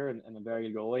last year and a very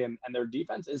good goalie, and their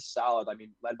defense is solid. I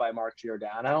mean, led by Mark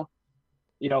Giordano.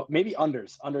 Maybe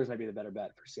unders. Unders might be the better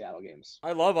bet for Seattle games.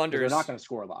 I love unders. They're not going to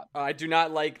score a lot. I do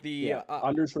not like the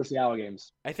unders for Seattle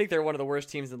games. I think they're one of the worst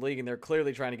teams in the league, and they're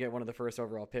clearly trying to get one of the first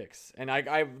overall picks. And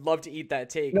I love to eat that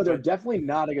take. No, they're definitely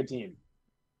not a good team.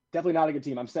 Definitely not a good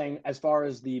team. I'm saying as far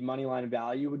as the money line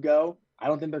value would go, I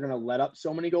don't think they're going to let up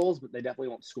so many goals, but they definitely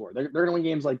won't score. They're going to win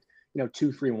games like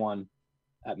 2-3-1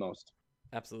 at most.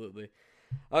 Absolutely.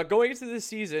 Going into this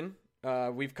season,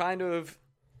 we've kind of,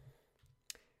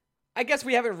 I guess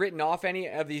we haven't written off any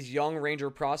of these young Ranger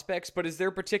prospects, but is there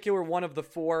a particular one of the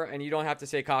four, and you don't have to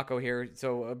say Kakko here,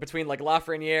 so between like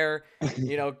Lafreniere,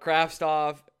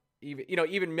 Kraftstov,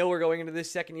 even Miller going into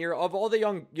this second year, of all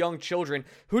the young children,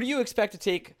 who do you expect to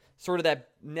take sort of that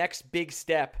next big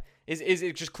step? Is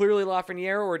it just clearly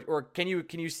Lafreniere, or can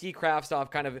you see Kraftstov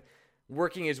kind of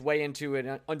working his way into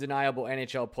an undeniable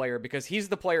NHL player, because he's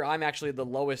the player I'm actually the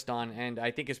lowest on, and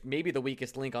I think is maybe the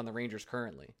weakest link on the Rangers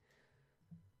currently.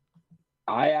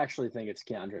 I actually think it's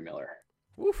Keandre Miller.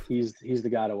 Oof. He's the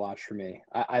guy to watch for me.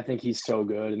 I think he's so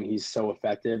good and he's so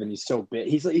effective and he's so big.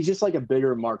 He's just like a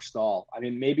bigger Mark Stahl. I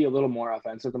mean, maybe a little more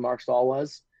offensive than Mark Stahl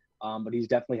was, but he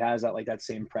definitely has that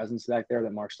same presence back there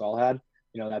that Mark Stahl had.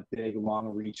 That big, long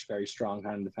reach, very strong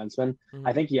kind of defenseman. Mm-hmm.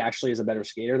 I think he actually is a better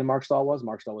skater than Mark Stahl was.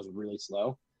 Mark Stahl was really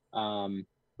slow,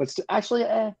 but actually,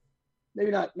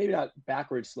 maybe not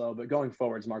backwards slow, but going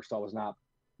forwards, Mark Stahl was not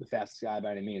the fastest guy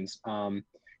by any means.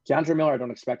 Keandre Miller, I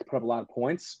don't expect to put up a lot of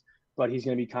points, but he's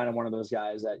going to be kind of one of those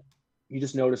guys that you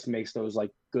just notice makes those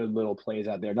like good little plays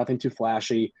out there. Nothing too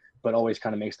flashy, but always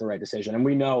kind of makes the right decision. And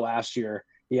we know last year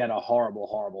he had a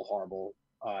horrible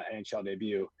NHL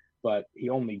debut, but he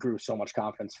only grew so much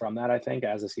confidence from that, I think,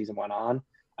 as the season went on.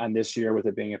 And this year, with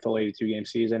it being a full 82-game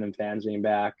season and fans being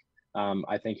back,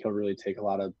 I think he'll really take a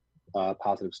lot of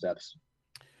positive steps.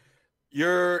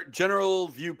 Your general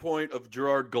viewpoint of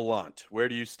Gerard Gallant, where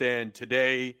do you stand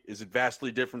today? Is it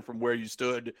vastly different from where you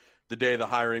stood the day the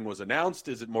hiring was announced?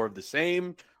 Is it more of the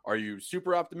same? Are you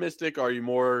super optimistic? Are you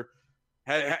more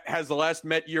has the last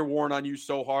Met year worn on you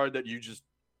so hard that you just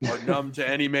are numb to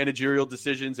any managerial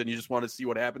decisions and you just want to see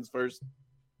what happens first?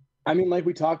 I mean, like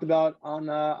we talked about on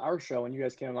our show, when you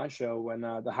guys came on my show, when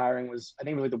the hiring was, I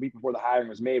think really the week before the hiring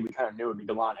was made, we kind of knew it would be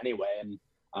Gallant anyway. And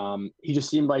he just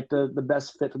seemed like the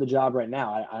best fit for the job right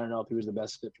now. I don't know if he was the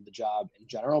best fit for the job in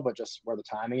general, but just where the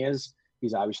timing is,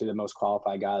 he's obviously the most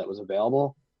qualified guy that was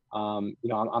available.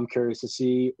 I'm curious to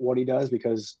see what he does,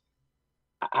 because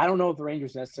I don't know if the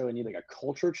Rangers necessarily need like a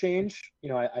culture change.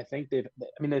 I think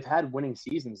they've had winning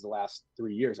seasons the last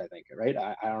 3 years, I think, right?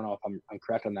 I don't know if I'm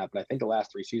correct on that, but I think the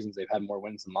last 3 seasons they've had more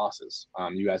wins than losses.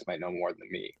 You guys might know more than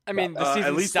me. I mean, the season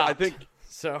at least stopped, I think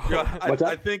so.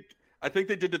 I think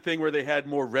they did the thing where they had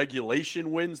more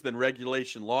regulation wins than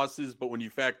regulation losses, but when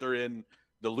you factor in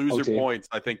the loser points,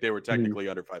 I think they were technically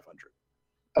under 500.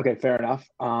 Okay, fair enough.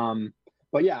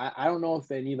 But yeah, I don't know if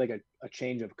they need like a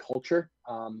change of culture.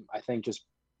 I think just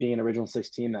being an original 6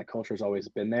 team, that culture has always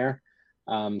been there.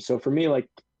 So for me, like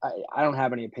I don't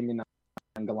have any opinion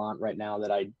on Gallant right now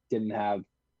that I didn't have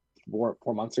 4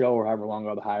 months ago or however long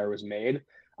ago the hire was made.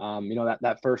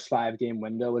 That first 5-game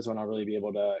window is when I'll really be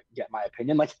able to get my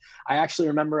opinion. Like I actually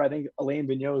remember, I think Alain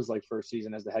Vigneault's like first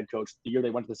season as the head coach, the year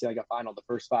they went to the Stanley Cup final, the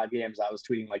first 5 games, I was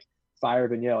tweeting like, fire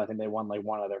Vigneault. I think they won like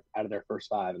 1 out of their first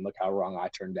 5, and look how wrong I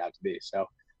turned out to be. So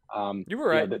you were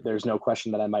right. There's no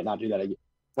question that I might not do that again.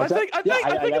 I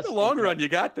think in the long run you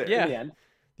got there. Yeah,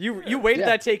 you waited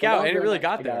that take out, and it really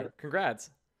got there. Congrats.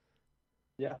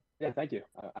 Yeah, thank you.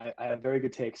 I have very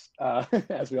good takes,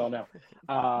 as we all know.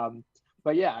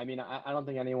 But yeah, I mean, I don't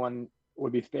think anyone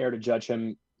would be fair to judge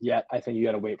him yet. I think you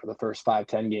got to wait for the first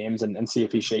 5-10 games and see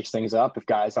if he shakes things up. If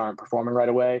guys aren't performing right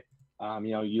away,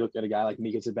 you look at a guy like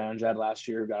Mika Zibanejad last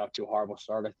year, who got off to a horrible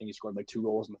start. I think he scored like 2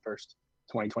 goals in the first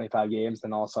 20-25 games,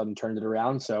 then all of a sudden turned it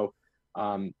around. So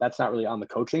that's not really on the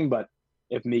coaching, but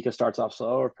if Mika starts off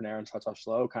slow or Panarin starts off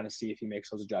slow, kind of see if he makes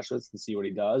those adjustments and see what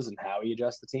he does and how he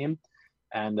adjusts the team.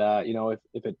 And,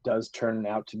 if it does turn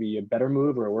out to be a better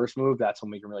move or a worse move, that's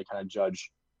when we can really kind of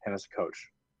judge him as a coach.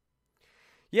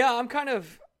 Yeah,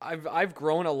 I've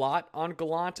grown a lot on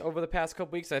Gallant over the past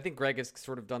couple weeks. I think Greg has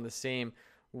sort of done the same,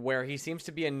 where he seems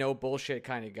to be a no bullshit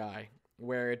kind of guy,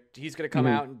 where he's going to come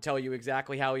out and tell you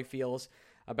exactly how he feels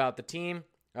about the team.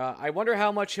 I wonder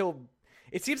how much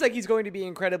it seems like he's going to be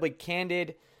incredibly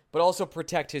candid, but also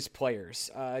protect his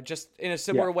players, just in a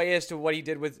similar way as to what he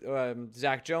did with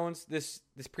Zach Jones this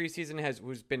preseason,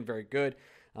 who's been very good.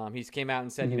 He's came out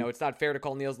and said, it's not fair to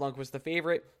call Nils Lundkvist the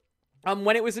favorite.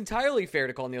 When it was entirely fair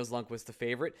to call Nils Lundkvist the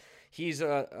favorite, he's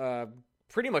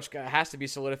pretty much has to be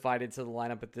solidified into the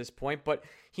lineup at this point, but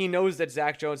he knows that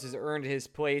Zach Jones has earned his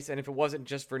place, and if it wasn't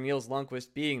just for Nils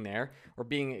Lundkvist being there or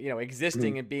being,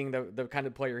 existing and being the kind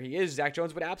of player he is, Zach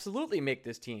Jones would absolutely make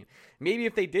this team. Maybe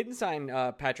if they didn't sign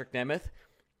Patrick Nemeth,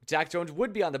 Zach Jones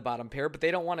would be on the bottom pair, but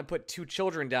they don't want to put 2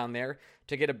 children down there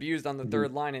to get abused on the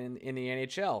third line in the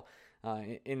NHL.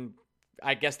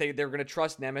 I guess they're going to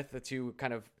trust Nemeth to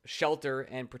kind of shelter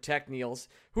and protect Nils,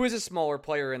 who is a smaller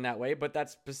player in that way, but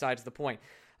that's besides the point.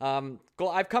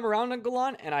 I've come around on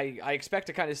Gallant, and I expect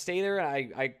to kind of stay there,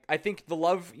 and I think the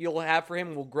love you'll have for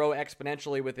him will grow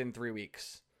exponentially within 3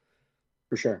 weeks.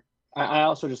 For sure. I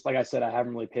also just, like I said, I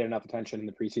haven't really paid enough attention in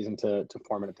the preseason to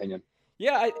form an opinion.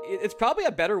 Yeah, it's probably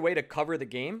a better way to cover the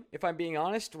game, if I'm being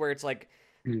honest, where it's like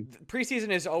preseason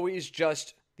is always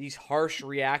just these harsh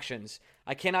reactions.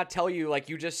 I cannot tell you, like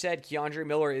you just said, Keandre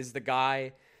Miller is the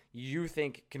guy you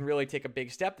think can really take a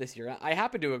big step this year. I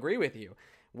happen to agree with you.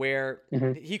 where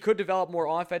he could develop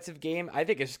more offensive game. I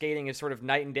think his skating is sort of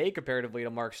night and day comparatively to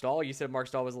Mark Stahl. You said Mark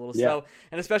Stahl was a little slow,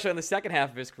 and especially in the second half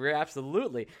of his career,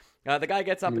 absolutely. The guy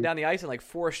gets up and down the ice in like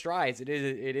 4 strides. It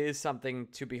is something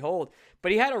to behold.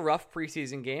 But he had a rough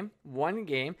preseason game, one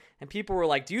game, and people were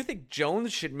like, do you think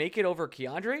Jones should make it over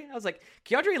K'Andre? I was like,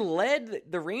 K'Andre led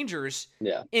the Rangers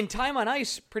in time on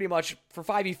ice pretty much for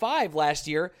 5v5 last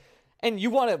year, and you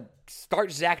want to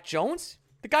start Zach Jones?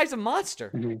 The guy's a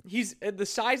monster. He's the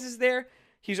size is there.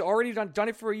 He's already done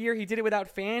it for a year. He did it without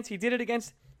fans. He did it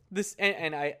against this,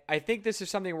 and I think this is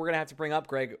something we're going to have to bring up,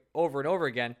 Greg, over and over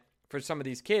again for some of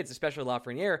these kids, especially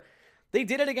Lafreniere. They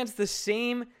did it against the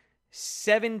same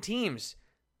 7 teams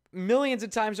millions of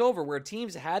times over, where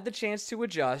teams had the chance to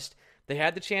adjust. They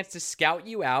had the chance to scout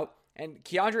you out, and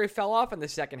K'Andre fell off in the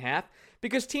second half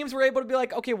because teams were able to be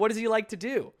like, okay, what does he like to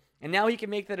do? And now he can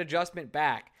make that adjustment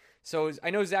back. So I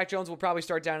know Zach Jones will probably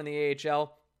start down in the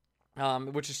AHL,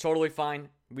 which is totally fine.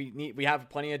 We have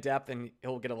plenty of depth, and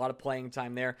he'll get a lot of playing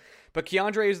time there. But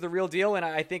K'Andre is the real deal, and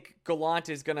I think Gallant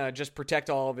is going to just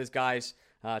protect all of his guys,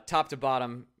 top to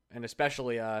bottom, and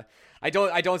especially I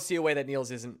don't see a way that Niels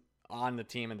isn't on the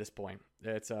team at this point.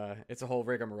 It's a whole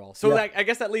rigmarole. So I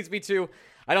guess that leads me to,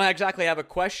 I don't exactly have a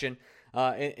question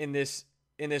in this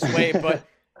way, but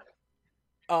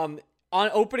on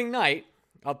opening night,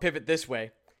 I'll pivot this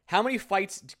way. How many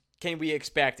fights can we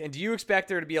expect? And do you expect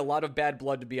there to be a lot of bad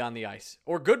blood to be on the ice,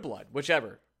 or good blood,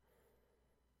 whichever?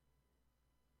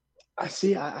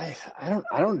 I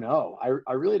don't know.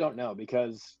 I really don't know,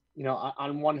 because, you know,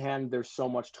 on one hand, there's so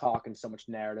much talk and so much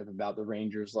narrative about the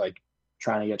Rangers, like,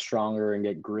 trying to get stronger and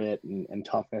get grit and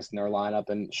toughness in their lineup.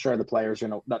 And sure, the players, you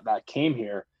know, that came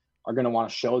here are going to want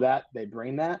to show that. They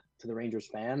bring that to the Rangers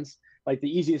fans. Like, the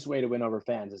easiest way to win over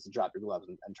fans is to drop your gloves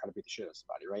and try to beat the shit out of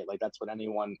somebody, right? Like, that's what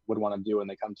anyone would want to do when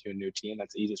they come to a new team.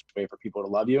 That's the easiest way for people to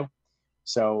love you.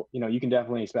 So, you know, you can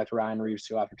definitely expect Ryan Reeves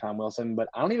to go after Tom Wilson, but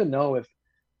I don't even know if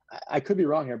 – I could be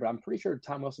wrong here, but I'm pretty sure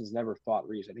Tom Wilson's never fought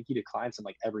Reeves. I think he declines him,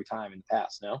 like, every time in the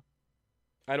past, no?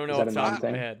 I don't know off the top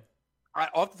of my head.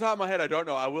 Off the top of my head, I don't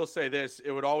know. I will say this.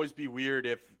 It would always be weird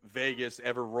if Vegas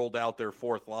ever rolled out their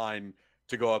 4th line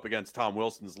to go up against Tom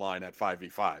Wilson's line at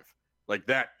 5v5. Like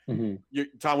that,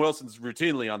 Tom Wilson's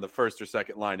routinely on the 1st or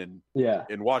 2nd line in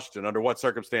Washington. Under what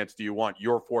circumstance do you want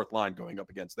your 4th line going up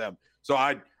against them? So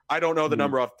I don't know the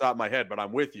number off the top of my head, but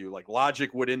I'm with you. Like,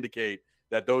 logic would indicate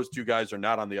that those two guys are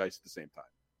not on the ice at the same time.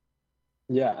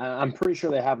 Yeah, I'm pretty sure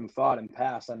they haven't fought in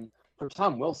past. And for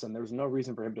Tom Wilson, there's no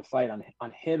reason for him to fight on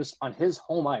his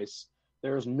home ice.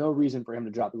 There is no reason for him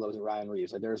to drop the gloves at Ryan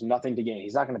Reeves. Like, there's nothing to gain.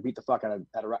 He's not going to beat the fuck out of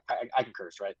I can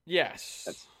curse, right? Yes.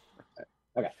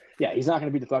 Okay. Yeah, he's not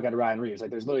going to beat the fuck out of Ryan Reeves.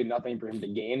 Like, there's literally nothing for him to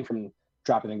gain from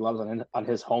dropping the gloves on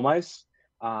his home ice.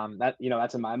 That, you know,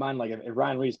 that's in my mind. Like, if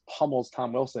Ryan Reeves pummels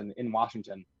Tom Wilson in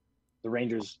Washington, the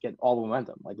Rangers get all the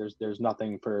momentum. Like, there's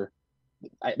nothing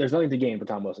to gain for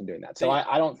Tom Wilson doing that. So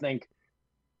I don't think.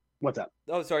 What's up?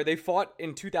 Oh, sorry. They fought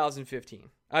in 2014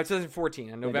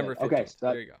 on November 15th. Okay, so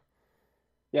there you go.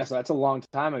 Yeah, so that's a long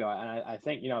time ago. And I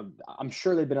think, you know, I'm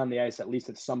sure they've been on the ice at least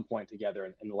at some point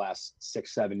together in the last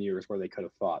 6-7 years where they could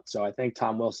have fought. So I think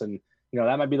Tom Wilson, you know,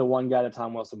 that might be the one guy that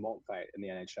Tom Wilson won't fight in the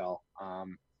NHL.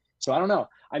 So I don't know.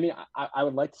 I mean, I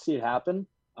would like to see it happen.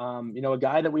 You know, a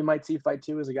guy that we might see fight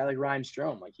too is a guy like Ryan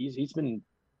Strome. Like, he's been,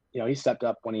 you know, he stepped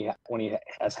up when he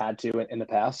has had to in the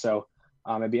past. So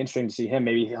it'd be interesting to see him.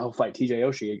 Maybe he'll fight TJ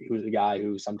Oshie, who's a guy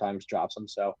who sometimes drops him.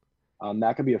 So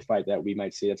that could be a fight that we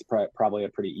might see. It's probably a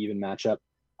pretty even matchup.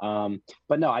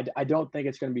 But no, I don't think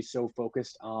it's going to be so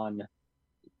focused on,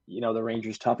 you know, the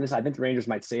Rangers' toughness. I think the Rangers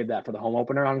might save that for the home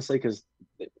opener, honestly, because,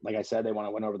 like I said, they want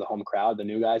to win over the home crowd, the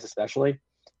new guys especially.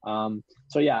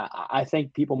 So yeah, I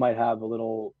think people might have a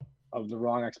little of the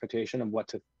wrong expectation of what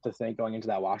to think going into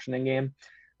that Washington game.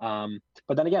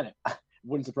 But then again, it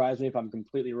wouldn't surprise me if I'm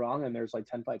completely wrong and there's like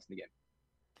 10 fights in the game.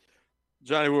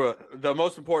 Johnny, the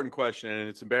most important question, and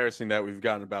it's embarrassing that we've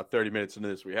gotten about 30 minutes into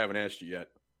this, we haven't asked you yet.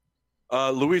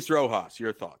 Luis Rojas,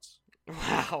 your thoughts?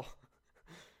 Wow.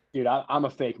 Dude, I'm a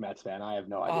fake Mets fan. I have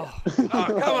no idea. Oh,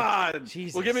 come on.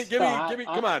 Jesus. Well, give me.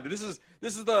 Come on. This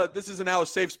is now a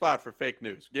safe spot for fake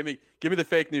news. Give me the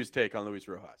fake news take on Luis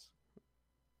Rojas.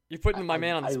 You're putting my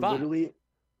man on the spot.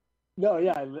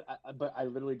 But I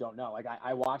literally don't know. Like,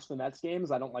 I watch the Mets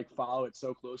games. I don't like follow it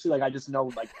so closely. Like, I just know,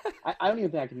 like, I don't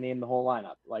even think I can name the whole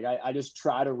lineup. Like, I just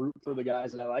try to root for the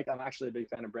guys that I like. I'm actually a big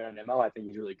fan of Brandon Nimmo. I think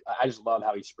he's really. I just love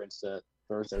how he sprints to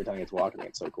thirst every time he gets walking.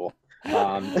 It's so cool. I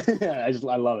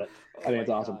love it. I think it's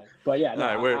awesome. God. But yeah,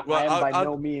 no, All right, I am by I'll-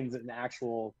 no means an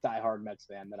actual diehard Mets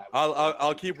fan. That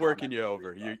I'll keep working you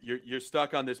over. You're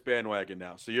stuck on this bandwagon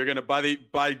now. So you're gonna by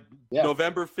Yeah.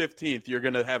 November 15th, you're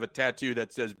gonna have a tattoo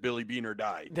that says "Billy Bean or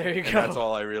Die." There you And go. that's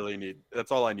all I really need.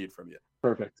 That's all I need from you.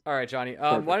 Perfect. All right, Johnny.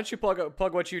 Perfect. Why don't you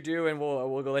plug what you do, and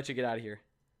we'll go let you get out of here.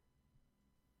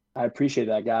 I appreciate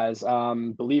that, guys.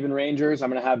 Believe in Rangers. I'm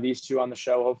going to have these two on the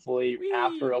show hopefully Whee!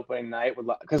 after opening night.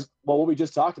 Because what we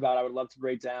just talked about, I would love to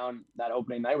break down that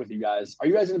opening night with you guys. Are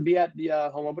you guys going to be at the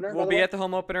home opener? We'll be at the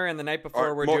home opener, and the night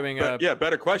before we're doing a.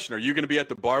 Better question. Are you going to be at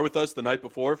the bar with us the night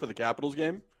before for the Capitals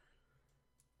game?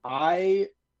 I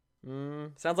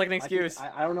Sounds like an excuse.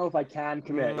 I don't know if I can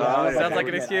commit. Mm, I don't know if I sounds can like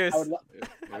an commit. excuse.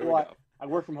 There we Well, go. I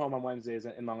work from home on Wednesdays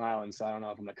in Long Island, so I don't know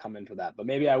if I'm going to come in for that. But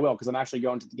maybe I will because I'm actually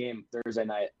going to the game Thursday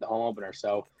night, the home opener.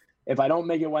 So if I don't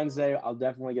make it Wednesday, I'll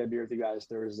definitely get a beer with you guys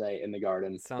Thursday in the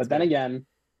Garden. Sounds but then good. again,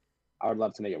 I would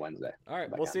love to make it Wednesday. All right,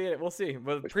 if I we'll can. see it. We'll see.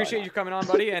 Well, Which appreciate probably you coming on,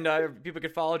 buddy. And people can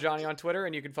follow Johnny on Twitter,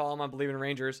 and you can follow him on Believe in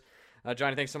Rangers.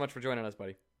 Johnny, thanks so much for joining us,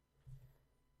 buddy.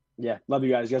 Yeah, love you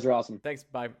guys. You guys are awesome. Thanks.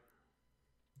 Bye.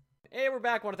 Hey, we're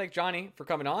back. I want to thank Johnny for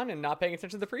coming on and not paying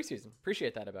attention to the preseason.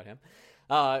 Appreciate that about him.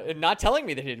 And not telling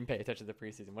me that he didn't pay attention to the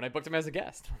preseason when I booked him as a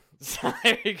guest. So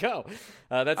there you go.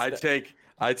 I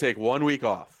take 1 week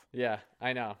off. Yeah,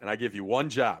 I know. And I give you one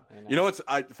job. I know. You know what's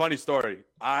funny story?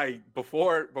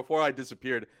 Before I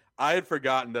disappeared, I had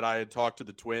forgotten that I had talked to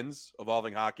the Twins,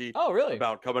 Evolving Hockey, Oh, really?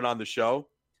 about coming on the show.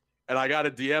 And I got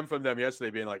a DM from them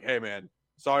yesterday being like, "Hey man,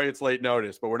 sorry it's late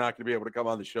notice, but we're not going to be able to come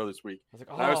on the show this week." I was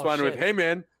like, And I responded with, "Hey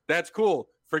man, that's cool.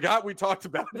 Forgot we talked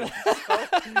about it."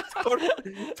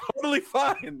 totally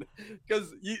fine.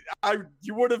 Because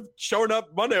you would have shown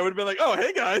up Monday. I would have been like, "Oh,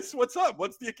 hey guys, what's up?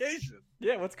 What's the occasion?"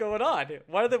 Yeah, what's going on?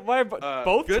 Why are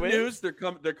both good Twins? news?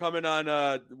 They're coming on.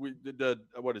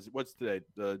 What's today?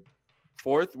 The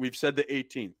 4th. We've said the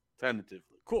 18th tentatively.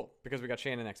 Cool, because we got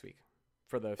Shannon next week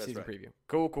for the That's season right. preview.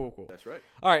 Cool. That's right.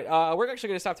 All right, we're actually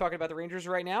going to stop talking about the Rangers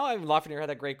right now. I mean, Lafreniere had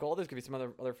that great goal. There's going to be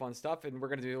some other fun stuff, and we're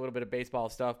going to do a little bit of baseball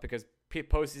stuff because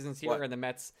postseason's here, What? and the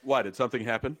Mets. Why did something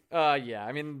happen? Yeah,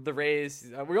 I mean the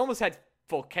Rays. We almost had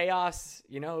full chaos.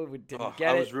 You know, we didn't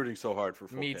get I it. was rooting so hard for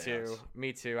full Me chaos.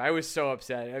 too. I was so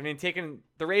upset. I mean, taking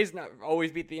the Rays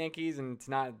always beat the Yankees, and to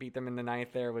not beat them in the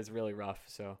ninth there was really rough.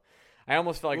 So I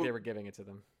almost felt like they were giving it to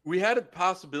them. We had a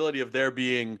possibility of there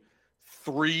being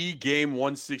 3 game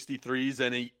 163s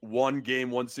and one game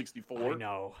 164. I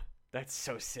know. That's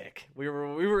so sick. We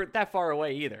were that far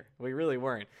away either. We really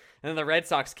weren't. And then the Red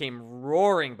Sox came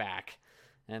roaring back,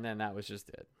 and then that was just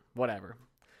it. Whatever.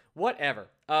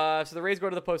 So the Rays go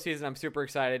to the postseason. I'm super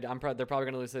excited. They're probably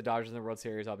going to lose to the Dodgers in the World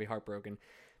Series. I'll be heartbroken.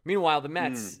 Meanwhile, the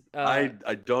Mets. I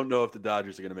don't know if the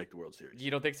Dodgers are going to make the World Series. You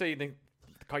don't think so? You think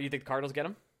the Cardinals get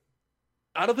them?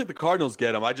 I don't think the Cardinals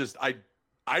get them.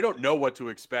 I don't know what to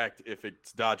expect if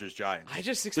it's Dodgers Giants. I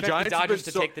just expect the have Dodgers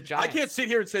been to take the Giants. I can't sit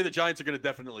here and say the Giants are going to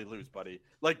definitely lose, buddy.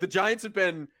 Like the Giants have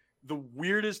been the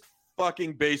weirdest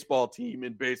fucking baseball team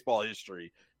in baseball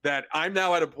history that I'm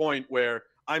now at a point where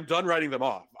I'm done writing them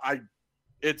off.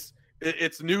 It's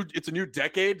a new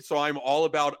decade, so I'm all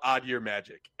about odd year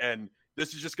magic. And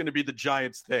this is just going to be the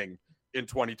Giants thing in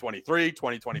 2023,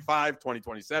 2025,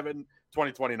 2027,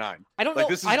 2029. I don't Like, know.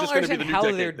 this is I don't just gonna be understand the new how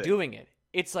decade they're thing. doing it.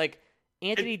 It's like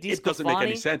Anthony It doesn't make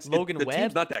any sense. Logan the Webb.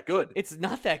 team's not that good. It's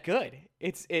not that good.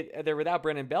 They're without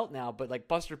Brendan Belt now, but like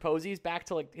Buster Posey's back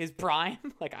to like his prime.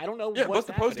 Like I don't know. Yeah, what's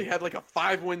Buster Posey happening. had like a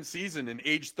 5-win season in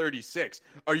age 36.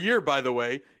 A year, by the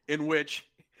way, in which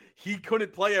he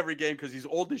couldn't play every game because he's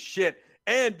old as shit.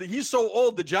 And he's so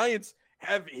old, the Giants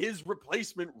have his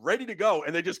replacement ready to go,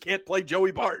 and they just can't play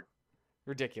Joey Bart.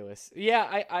 Ridiculous. Yeah,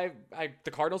 I the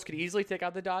Cardinals could easily take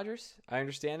out the Dodgers. I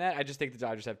understand that. I just think the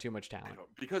Dodgers have too much talent.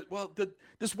 Because, well,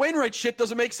 this Wainwright shit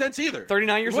doesn't make sense either.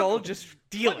 39 years What- old, just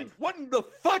dealing. What in the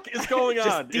fuck is going Just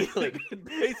on dealing. in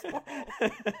baseball?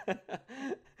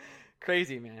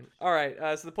 Crazy, man. All right,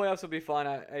 so the playoffs will be fun.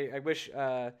 I wish.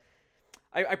 I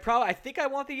think I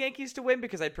want the Yankees to win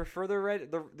because I prefer the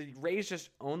Rays just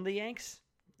own the Yanks,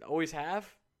 always have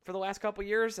for the last couple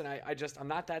years, and I'm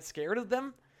not that scared of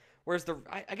them. Whereas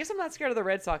I guess I'm not scared of the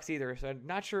Red Sox either, so I'm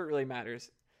not sure it really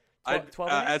matters. 12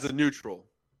 As a neutral,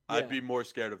 Yeah. I'd be more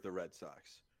scared of the Red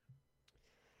Sox.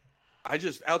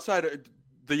 Outside of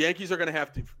the Yankees are going to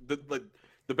have to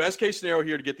the best case scenario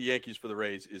here to get the Yankees for the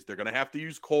Rays is they're going to have to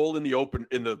use Cole in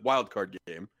the wild card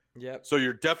game. Yep. So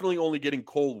you're definitely only getting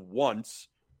Cole once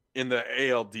in the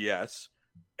ALDS.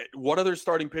 What other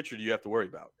starting pitcher do you have to worry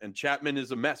about? And Chapman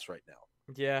is a mess right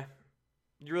now. Yeah.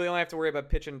 You really only have to worry about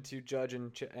pitching to Judge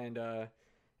and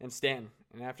and Stanton.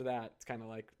 And after that, it's kind of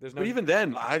like there's no. But even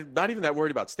then, I'm not even that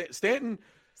worried about Stanton.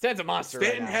 Stanton's a monster.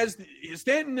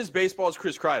 Stanton is baseball's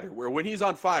Chris Kreider, where when he's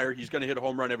on fire, he's going to hit a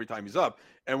home run every time he's up,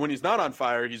 and when he's not on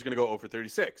fire, he's going to go 0 for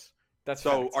 36. That's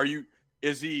so.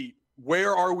 Fact.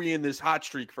 Where are we in this hot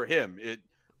streak for him?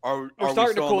 Are we starting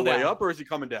still to cool on the way down. up, or is he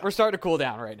coming down? We're starting to cool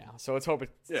down right now, so let's hope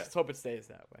it stays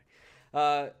that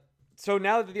way. So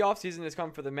now that the offseason has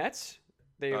come for the Mets,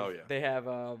 they have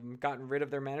gotten rid of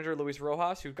their manager Luis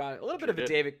Rojas, who got a little bit of a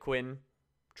David Quinn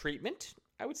treatment,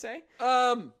 I would say.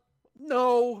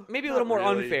 No, maybe a little more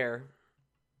unfair.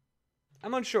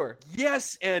 I'm unsure.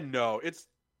 Yes and no.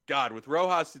 With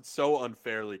Rojas, it's so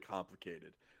unfairly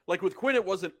complicated. Like with Quinn, it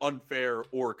wasn't unfair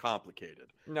or complicated.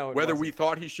 No, whether we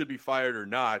thought he should be fired or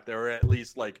not, there were at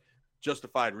least like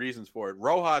justified reasons for it.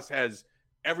 Rojas has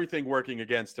everything working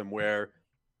against him, where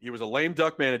he was a lame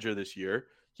duck manager this year.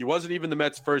 He wasn't even the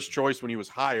Mets' first choice when he was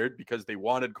hired because they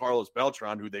wanted Carlos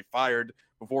Beltran, who they fired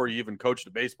before he even coached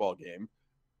a baseball game.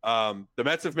 The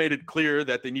Mets have made it clear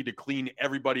that they need to clean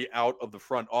everybody out of the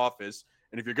front office.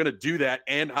 And if you're going to do that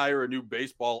and hire a new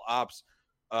baseball ops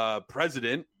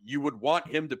president, you would want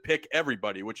him to pick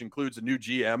everybody, which includes a new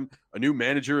GM, a new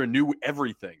manager, a new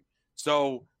everything.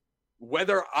 So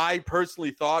whether I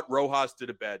personally thought Rojas did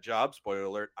a bad job, spoiler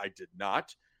alert, I did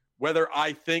not. Whether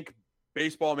I think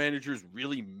baseball managers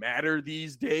really matter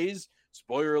these days,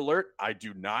 spoiler alert, I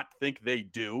do not think they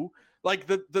do. Like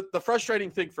the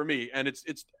frustrating thing for me, and it's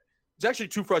actually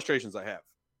two frustrations I have.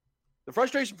 The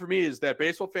frustration for me is that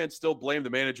baseball fans still blame the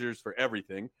managers for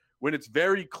everything when it's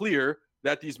very clear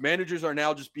that these managers are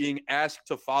now just being asked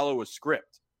to follow a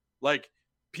script. Like,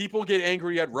 people get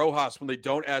angry at Rojas when they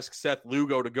don't ask Seth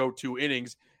Lugo to go 2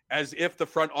 innings, as if the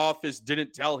front office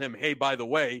didn't tell him, hey, by the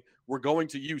way, we're going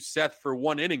to use Seth for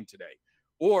 1 inning today.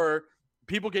 Or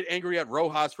people get angry at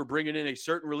Rojas for bringing in a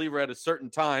certain reliever at a certain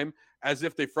time, as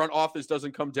if the front office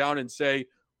doesn't come down and say,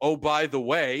 oh, by the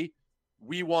way,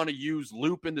 we want to use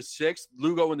Loop in the 6th,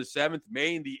 Lugo in the 7th,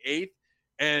 May in the 8th,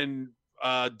 and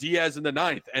Diaz in the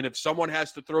 9th. And if someone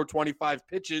has to throw 25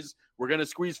 pitches, we're going to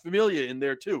squeeze Familia in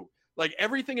there too. Like,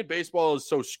 everything in baseball is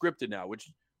so scripted now,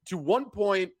 which to one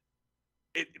point,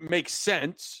 it makes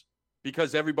sense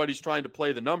because everybody's trying to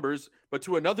play the numbers. But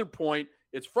to another point,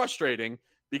 it's frustrating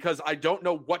because I don't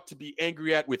know what to be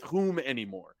angry at with whom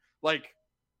anymore. Like,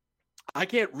 I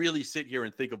can't really sit here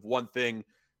and think of one thing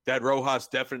that Rojas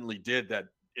definitely did that,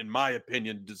 in my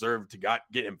opinion, deserved to get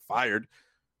him fired.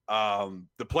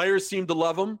 The players seem to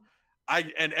love him.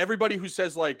 And everybody who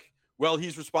says, like, well,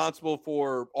 he's responsible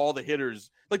for all the hitters.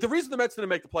 Like, the reason the Mets didn't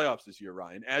make the playoffs this year,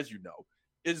 Ryan, as you know,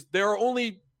 is there are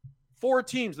only 4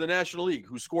 teams in the National League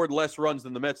who scored less runs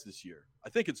than the Mets this year. I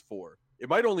think it's 4. It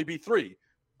might only be 3.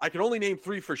 I can only name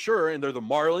 3 for sure, and they're the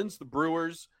Marlins, the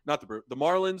Brewers, the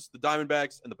Marlins, the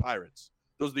Diamondbacks, and the Pirates.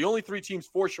 Those are the only 3 teams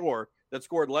for sure that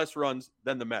scored less runs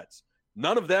than the Mets.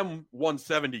 None of them won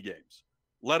 70 games,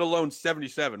 let alone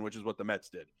 77, which is what the Mets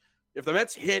did. If the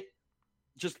Mets hit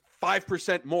just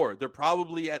 5% more, they're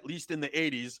probably at least in the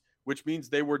 80s, which means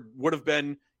they would have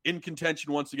been in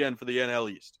contention once again for the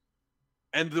NL East.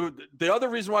 And the other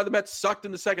reason why the Mets sucked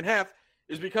in the second half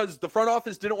is because the front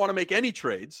office didn't want to make any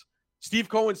trades. Steve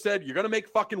Cohen said, you're going to make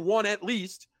fucking 1 at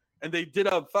least. And they did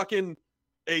a fucking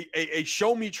a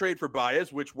show me trade for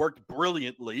Baez, which worked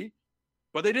brilliantly,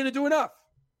 but they didn't do enough.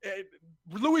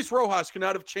 Luis Rojas could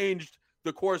not have changed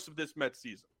the course of this Mets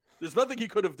season. There's nothing he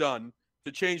could have done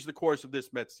to change the course of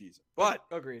this Mets season. But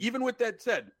Agreed. Even with that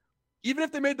said, even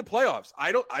if they made the playoffs,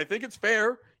 I think it's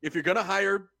fair if you're going to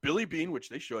hire Billy Beane, which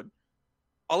they should,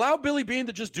 allow Billy Beane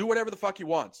to just do whatever the fuck he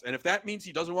wants. And if that means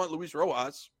he doesn't want Luis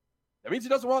Rojas, that means he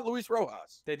doesn't want Luis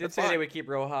Rojas. They did say they would keep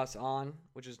Rojas on,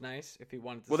 which is nice if he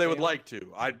wanted to stay. Well, they would on. like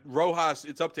to. Rojas,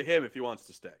 it's up to him if he wants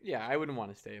to stay. Yeah, I wouldn't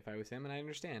want to stay if I was him, and I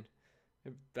understand.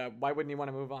 Why wouldn't he want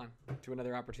to move on to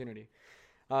another opportunity?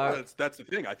 Well, that's the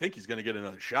thing. I think he's going to get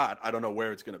another shot. I don't know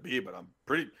where it's going to be, but I'm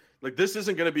pretty like this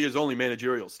isn't going to be his only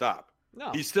managerial stop.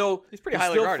 No, he's pretty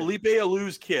highly regarded. Felipe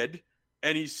Alou's kid,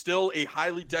 and he's still a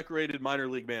highly decorated minor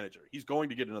league manager. He's going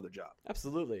to get another job.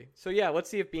 Absolutely. So yeah, let's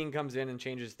see if Beane comes in and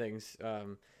changes things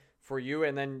for you.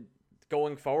 And then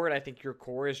going forward, I think your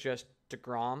core is just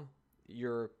DeGrom.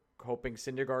 You're hoping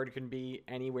Syndergaard can be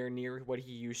anywhere near what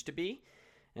he used to be.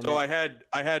 And so I had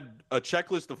a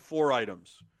checklist of 4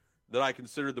 items that I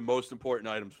considered the most important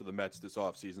items for the Mets this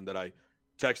offseason that I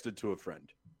texted to a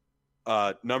friend.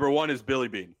 Number 1 is Billy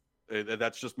Beane.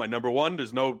 That's just my number 1.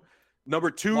 There's no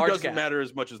number 2 doesn't matter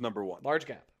as much as number 1. Large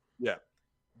gap. Yeah.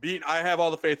 Beane, I have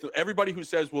all the faith. Everybody who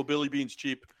says, well, Billy Beane's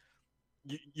cheap,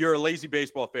 you're a lazy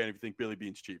baseball fan if you think Billy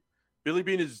Beane's cheap. Billy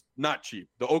Beane is not cheap.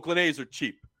 The Oakland A's are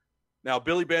cheap. Now,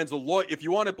 Billy Beane's if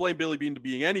you want to blame Billy Beane to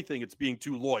being anything, it's being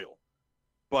too loyal.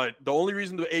 But the only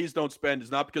reason the A's don't spend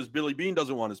is not because Billy Beane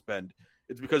doesn't want to spend.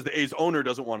 It's because the A's owner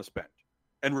doesn't want to spend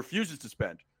and refuses to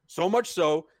spend. So much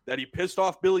so that he pissed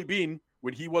off Billy Beane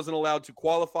when he wasn't allowed to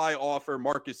qualify offer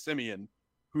Marcus Semien,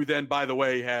 who then, by the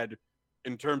way, had,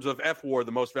 in terms of F-WAR,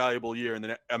 the most valuable year in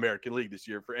the American League this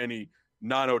year for any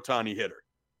non-Ohtani hitter.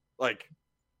 Like,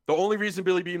 the only reason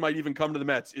Billy Beane might even come to the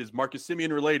Mets is Marcus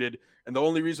Semien related, and the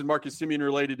only reason Marcus Semien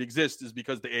related exists is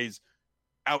because the A's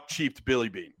out-cheaped Billy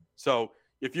Beane. So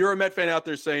if you're a Met fan out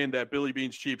there saying that Billy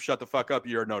Beane's cheap, shut the fuck up,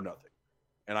 you're know nothing.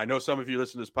 And I know some of you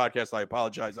listen to this podcast. I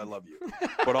apologize. I love you.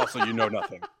 But also you know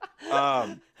nothing.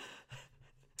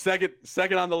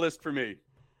 Second on the list for me,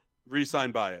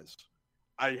 re-sign Baez.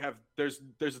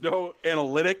 There's no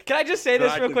analytic. Can I just say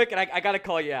this real quick? And I got to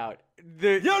call you out.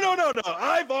 No.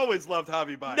 I've always loved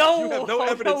Javi Baez. No, you have no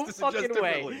evidence to suggest fucking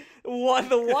differently. Way.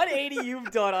 The 180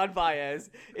 you've done on Baez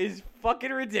is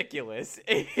fucking ridiculous.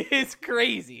 It's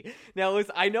crazy. Now,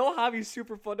 listen, I know Javi's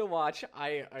super fun to watch.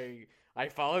 I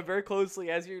follow him very closely,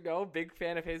 as you know. Big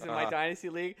fan of his in my Dynasty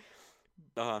League.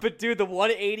 But, dude, the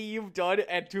 180 you've done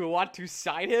and to want to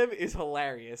sign him is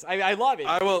hilarious. I love it.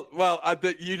 I will. Well,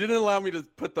 you didn't allow me to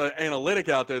put the analytic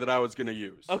out there that I was going to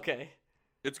use. Okay.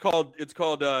 It's called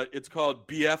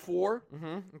BF War.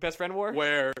 Mm-hmm. Best friend war.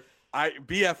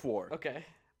 BF War. Okay.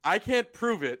 I can't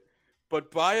prove it,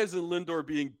 but Baez and Lindor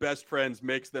being best friends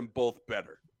makes them both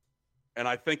better, and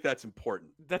I think that's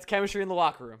important. That's chemistry in the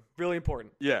locker room. Really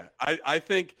important. Yeah, I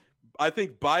think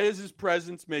Baez's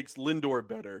presence makes Lindor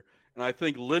better, and I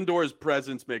think Lindor's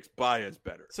presence makes Baez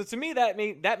better. So to me,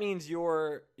 that means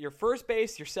your first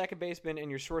base, your second baseman, and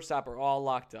your shortstop are all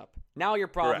locked up. Now your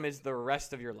problem is the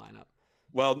rest of your lineup.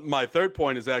 Well, my third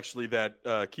point is actually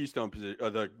that keystone position,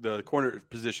 the corner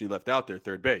position you left out there,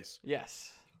 third base.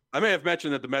 Yes. I may have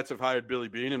mentioned that the Mets have hired Billy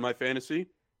Beane in my fantasy.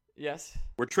 Yes.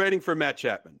 We're trading for Matt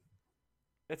Chapman.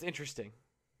 That's interesting.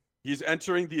 He's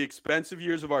entering the expensive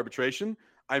years of arbitration.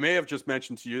 I may have just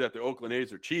mentioned to you that the Oakland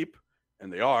A's are cheap,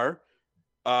 and they are.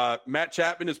 Matt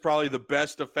Chapman is probably the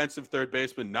best offensive third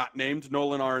baseman not named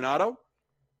Nolan Arenado.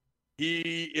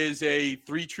 He is a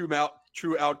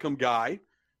true outcome guy,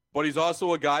 but he's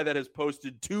also a guy that has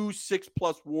posted 2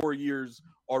 6+ WAR years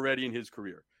already in his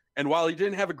career. And while he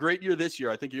didn't have a great year this year,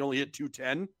 I think he only hit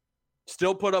 210,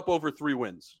 still put up over 3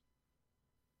 wins.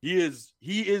 He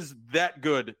is that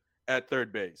good at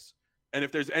third base. And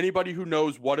if there's anybody who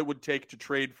knows what it would take to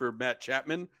trade for Matt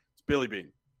Chapman, it's Billy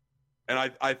Beane.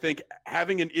 And I think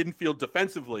having an infield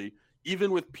defensively,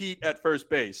 even with Pete at first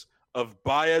base, of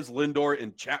Baez, Lindor,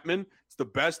 and Chapman, it's the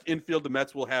best infield the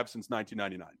Mets will have since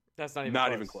 1999. That's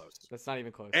not even close. That's not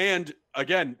even close. And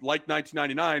again, like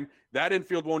 1999, that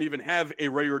infield won't even have a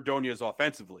Ray Ordonez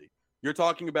offensively. You're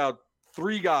talking about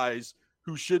 3 guys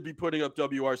who should be putting up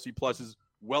WRC pluses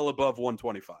well above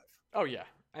 125. Oh yeah,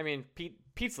 I mean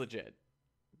Pete's legit.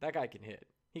 That guy can hit.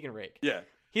 He can rake. Yeah,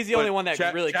 he's the only one that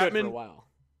really good for a while.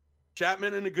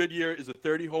 Chapman in a good year is a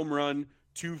 30 home run,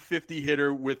 250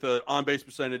 hitter with an on-base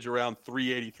percentage around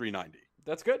 380, 390.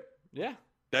 That's good. Yeah.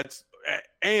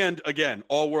 And again,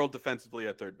 all-world defensively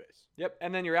at third base. Yep,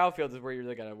 and then your outfield is where you're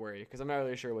really got to worry because I'm not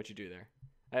really sure what you do there.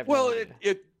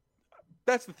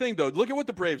 That's the thing, though. Look at what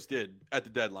the Braves did at the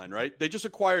deadline, right? They just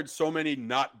acquired so many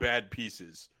not bad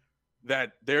pieces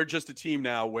that they're just a team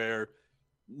now where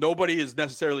nobody is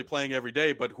necessarily playing every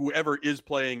day, but whoever is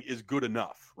playing is good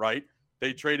enough, right?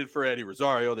 They traded for Eddie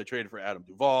Rosario. They traded for Adam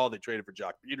Duvall. They traded for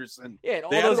Jock Peterson. Yeah, all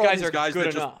those guys are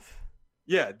good enough.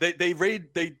 Yeah, they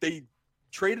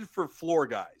traded for floor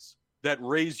guys that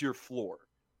raise your floor.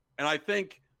 And I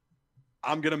think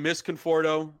I'm going to miss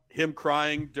Conforto. Him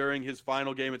crying during his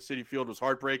final game at Citi Field was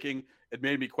heartbreaking. It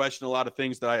made me question a lot of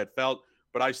things that I had felt.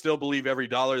 But I still believe every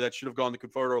dollar that should have gone to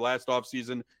Conforto last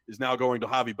offseason is now going to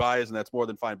Javi Baez, and that's more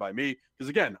than fine by me. Because,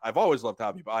 again, I've always loved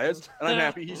Javi Baez, and I'm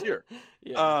happy he's here.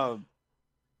 Yeah.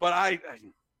 But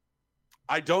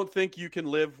I don't think you can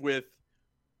live with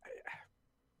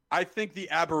 – I think the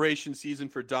aberration season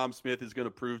for Dom Smith is going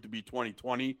to prove to be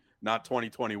 2020, not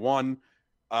 2021.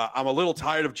 I'm a little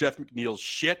tired of Jeff McNeil's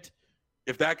shit.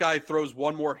 If that guy throws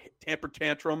one more temper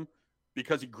tantrum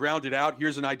because he grounded out,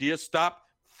 here's an idea. Stop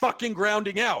fucking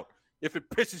grounding out if it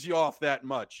pisses you off that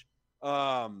much.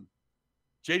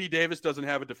 J.D. Davis doesn't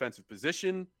have a defensive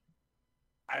position.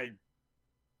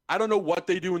 I don't know what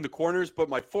they do in the corners, but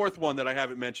my fourth one that I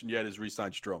haven't mentioned yet is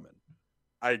re-sign Stroman.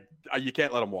 You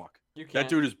can't let him walk. That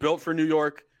dude is built for New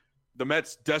York. The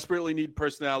Mets desperately need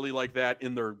personality like that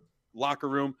in their locker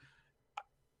room.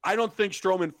 I don't think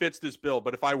Stroman fits this bill,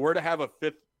 but if I were to have a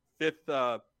fifth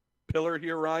pillar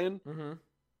here, Ryan,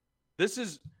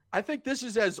 I think this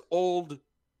is as old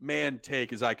man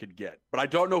take as I could get, but I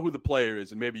don't know who the player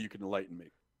is, and maybe you can enlighten me.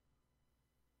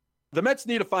 The Mets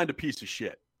need to find a piece of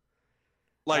shit.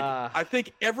 Like, I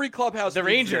think every clubhouse. The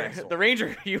Ranger.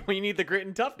 You need the grit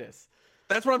and toughness.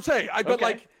 That's what I'm saying. But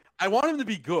like, I want him to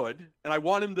be good, and I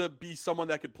want him to be someone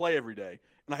that could play every day.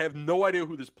 And I have no idea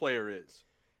who this player is.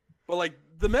 But like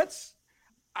the Mets,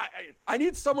 I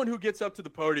need someone who gets up to the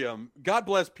podium. God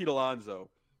bless Pete Alonso.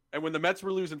 And when the Mets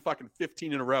were losing fucking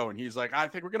 15 in a row, and he's like, I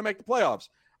think we're gonna make the playoffs.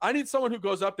 I need someone who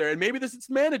goes up there, and maybe it's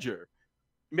the manager.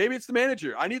 Maybe it's the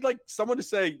manager. I need like someone to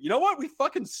say, you know what, we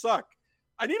fucking suck.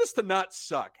 I need us to not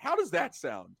suck. How does that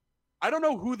sound? I don't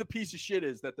know who the piece of shit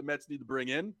is that the Mets need to bring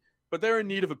in, but they're in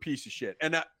need of a piece of shit.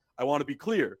 And I want to be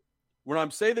clear. When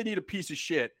I'm saying they need a piece of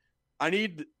shit, I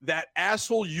need that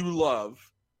asshole you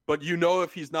love, but you know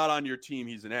if he's not on your team,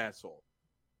 he's an asshole.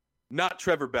 Not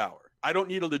Trevor Bauer. I don't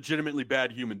need a legitimately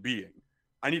bad human being.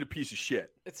 I need a piece of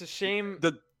shit. It's a shame.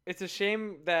 It's a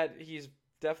shame that he's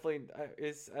definitely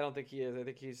I don't think he is. I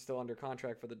think he's still under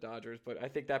contract for the Dodgers, but I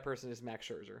think that person is Max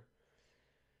Scherzer.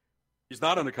 He's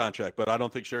not under contract, but I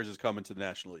don't think Scherzer's coming to the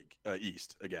National League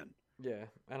East again. Yeah.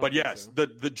 But yes, so.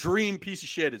 the dream piece of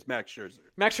shit is Max Scherzer.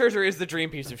 Max Scherzer is the dream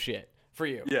piece of shit for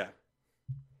you. Yeah.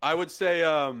 I would say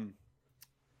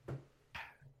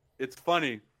it's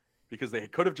funny because they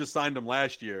could have just signed him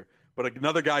last year, but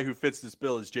another guy who fits this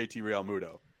bill is JT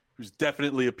Realmuto, who's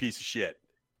definitely a piece of shit.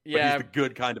 Yeah. But he's the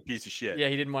good kind of piece of shit. Yeah,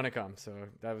 he didn't want to come, so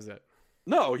that was it.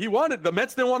 No, the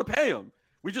Mets didn't want to pay him.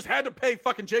 We just had to pay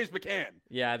fucking James McCann.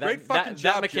 Yeah, that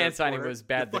job, McCann signing was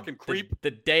bad. Fucking creep. The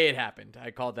day it happened,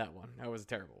 I called that one. That was a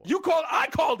terrible one. I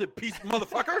called it, piece of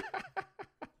motherfucker.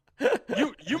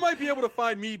 You might be able to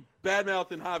find me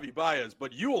bad-mouthing Javi Baez,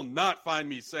 but you will not find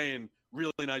me saying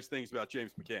really nice things about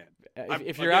James McCann.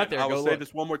 If you're out there, I will say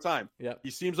this one more time. Yep.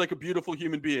 He seems like a beautiful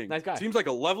human being. Nice guy. Seems like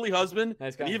a lovely husband.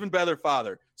 Nice guy. An even better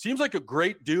father. Seems like a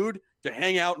great dude to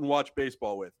hang out and watch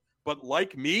baseball with. But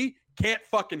like me, can't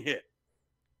fucking hit.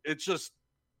 It just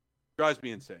drives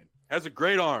me insane. Has a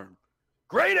great arm.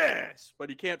 Great ass. But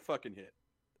he can't fucking hit.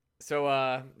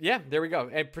 So, yeah, there we go.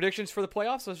 And predictions for the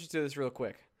playoffs? Let's just do this real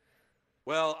quick.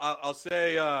 Well, I'll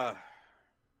say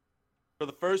for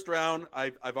the first round,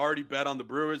 I've already bet on the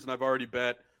Brewers and I've already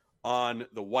bet on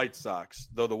the White Sox,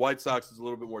 though the White Sox is a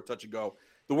little bit more touch and go.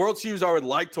 The World Series I would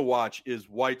like to watch is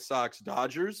White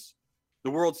Sox-Dodgers.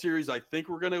 The World Series I think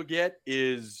we're going to get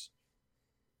is...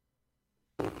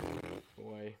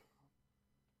 Boy.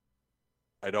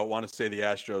 I don't want to say the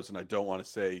Astros, and I don't want to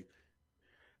say...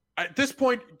 At this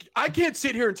point, I can't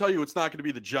sit here and tell you it's not going to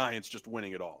be the Giants just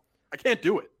winning it all. I can't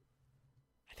do it.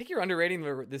 I think you're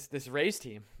underrating this Rays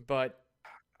team, but...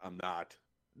 I'm not.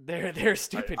 They're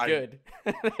stupid good.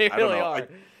 They really are.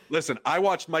 Listen, I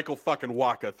watched Michael fucking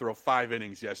Wacha throw 5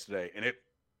 innings yesterday, and it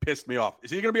pissed me off.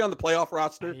 Is he going to be on the playoff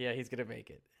roster? Yeah, he's going to make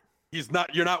it. He's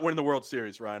not. You're not winning the World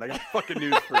Series, Ryan. I got fucking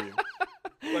news for you.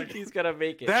 Like, he's going to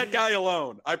make it. That guy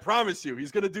alone, I promise you,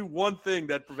 he's going to do one thing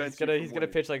that prevents He's going to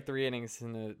pitch like 3 innings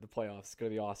in the playoffs. It's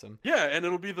going to be awesome. Yeah, and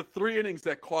it'll be the 3 innings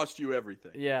that cost you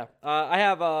everything. Yeah. I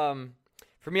have,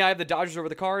 for me, I have the Dodgers over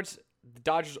the Cards, the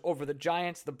Dodgers over the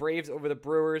Giants, the Braves over the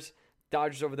Brewers,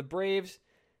 Dodgers over the Braves.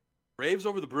 Braves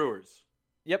over the Brewers.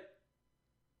 Yep.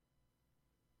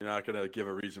 You're not going to give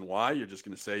a reason why. You're just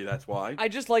going to say that's why. I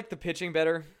just like the pitching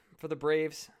better for the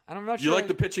Braves. I'm not sure. You like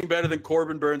the pitching better than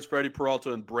Corbin Burns, Freddie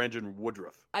Peralta, and Brandon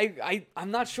Woodruff.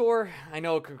 I'm not sure. I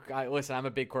know. Listen, I'm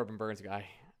a big Corbin Burns guy.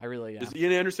 I really am. Is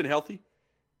Ian Anderson healthy?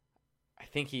 I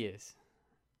think he is.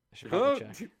 I should probably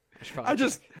check.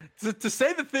 To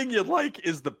say the thing you like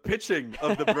is the pitching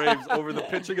of the Braves over the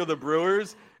pitching of the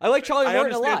Brewers. I like Charlie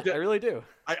Morton a lot. I really do.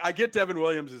 I get Devin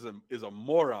Williams is a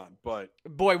moron, but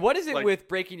boy, what is it with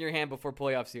breaking your hand before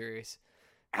playoff series?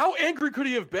 How angry could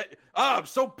he have been? I'm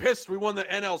so pissed we won the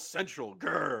NL Central.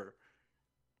 Grr.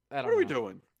 What are we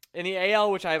doing? In the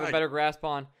AL, which I have a better grasp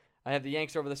on, I have the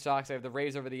Yanks over the Sox. I have the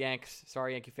Rays over the Yanks.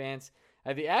 Sorry, Yankee fans. I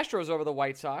have the Astros over the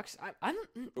White Sox. Why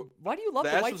do you love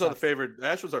the White Sox? The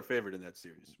Astros are favored in that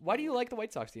series. Why do you like the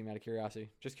White Sox team, out of curiosity?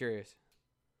 Just curious.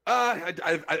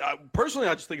 I personally,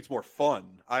 I just think it's more fun.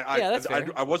 That's fair.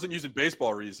 I wasn't using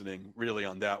baseball reasoning really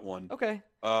on that one. Okay.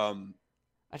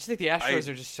 I just think the Astros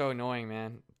are just so annoying,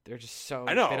 man. They're just so.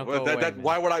 I know. They don't go away,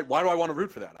 why do I want to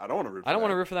root for that? I don't want to root. I don't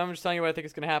want to root for them. I'm just telling you what I think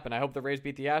is going to happen. I hope the Rays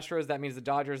beat the Astros. That means the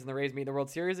Dodgers and the Rays meet in the World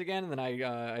Series again, and then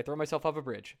I throw myself off a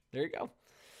bridge. There you go.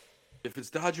 If it's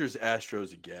Dodgers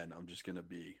Astros again, I'm just gonna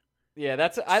be. Yeah,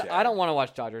 that's. I don't want to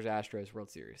watch Dodgers Astros World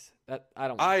Series. I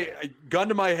don't. Gun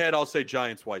to my head, I'll say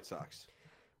Giants White Sox.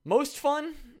 Most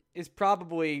fun is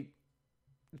probably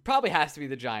has to be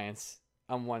the Giants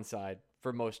on one side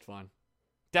for most fun.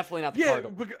 Definitely not the Yeah,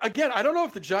 Cardinals. but again, I don't know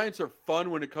if the Giants are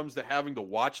fun when it comes to having to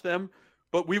watch them,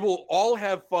 but we will all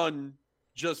have fun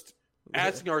just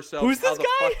asking ourselves, Who's how this the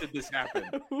guy? fuck did this happen?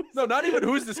 No, not even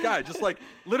who's this guy. Just like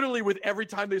literally with every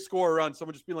time they score a run,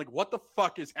 someone just being like, what the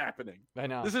fuck is happening? I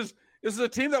know. This is a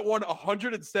team that won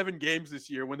 107 games this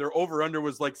year when their over-under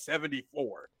was like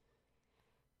 74.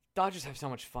 Dodgers have so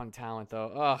much fun talent, though.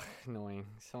 Ugh, annoying.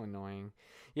 So annoying.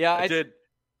 Yeah, I did.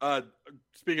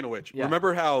 Speaking of which,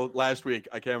 remember how last week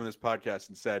I came on this podcast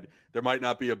and said there might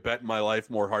not be a bet in my life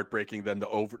more heartbreaking than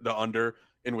the under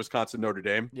in Wisconsin Notre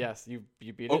Dame? Yes, you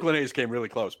beat Oakland A's came really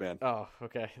close, man. Oh,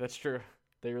 okay, that's true.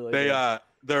 They really did.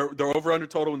 Their over under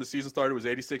total when the season started was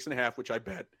 86.5, which I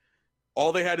bet.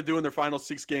 All they had to do in their final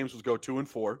 6 games was go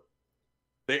 2-4.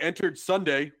 They entered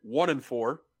Sunday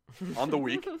 1-4 on the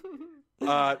week.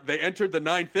 They entered the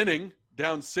 9th inning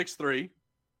down 6-3.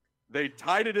 They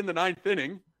tied it in the 9th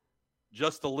inning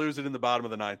just to lose it in the bottom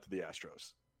of the 9th to the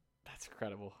Astros. That's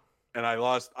incredible. And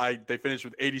they finished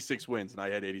with 86 wins, and I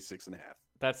had 86.5.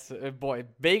 That's boy.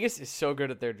 Vegas is so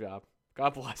good at their job.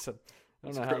 God bless them. I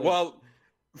don't know how well,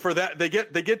 for that they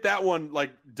get that one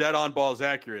like dead on balls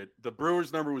accurate. The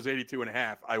Brewers number was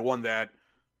 82.5. I won that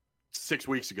 6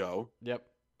 weeks ago. Yep.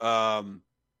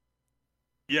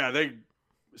 Yeah,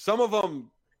 some of them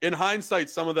in hindsight,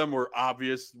 some of them were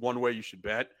obvious one way you should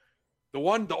bet.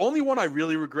 The only one I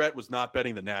really regret was not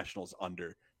betting the Nationals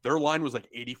under. Their line was like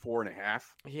 84.5.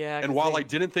 Yeah. And while I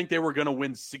didn't think they were going to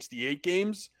win 68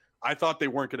 games, I thought they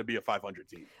weren't going to be a 500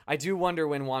 team. I do wonder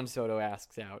when Juan Soto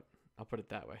asks out. I'll put it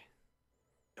that way.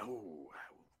 Oh,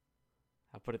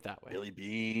 I'll put it that way. Billy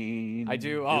Beane. I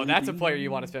do. Oh, that's a player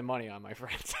you want to spend money on, my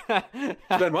friend.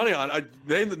 Spend money on. I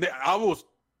will.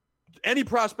 Any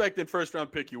prospect and first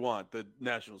round pick you want, the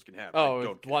Nationals can have.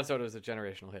 Oh, Juan Soto is a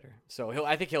generational hitter, so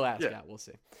I think he'll ask out. We'll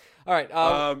see. All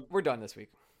right, we're done this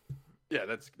week. Yeah,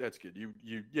 that's good.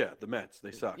 The Mets,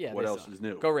 they suck. Yeah, what else is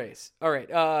new? Go Rays. All right.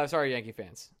 Sorry, Yankee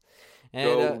fans. And,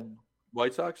 go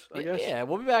White Sox, I guess. Yeah,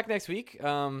 we'll be back next week.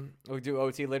 We'll do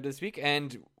OT later this week.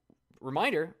 And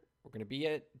reminder, we're going to be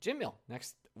at Gym Mill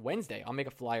next Wednesday. I'll make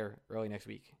a flyer early next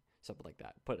week, something like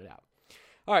that. Put it out.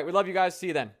 All right, we love you guys. See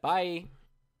you then. Bye.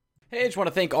 Hey, I just want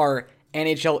to thank our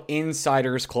NHL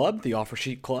Insiders Club, the offer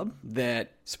sheet club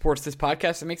that supports this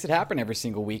podcast and makes it happen every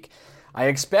single week. I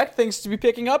expect things to be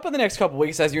picking up in the next couple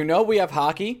weeks. As you know, we have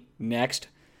hockey next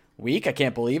week. I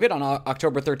can't believe it. On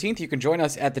October 13th, you can join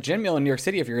us at the Gym Mill in New York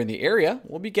City if you're in the area.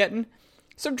 We'll be getting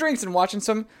some drinks and watching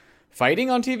some fighting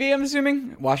on TV, I'm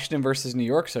assuming. Washington versus New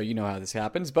York, so you know how this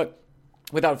happens. But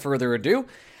without further ado,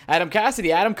 Adam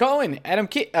Cassidy, Adam Cohen, Adam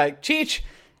Cheech,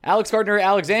 Alex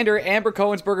Gardner-Alexander, Amber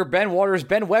Cohensberger, Ben Waters,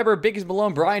 Ben Weber, Biggs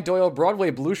Malone, Brian Doyle,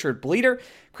 Broadway Blue Shirt Bleeder,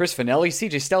 Chris Finelli,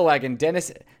 CJ Stellwagen,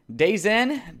 Dennis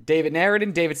Dazen, David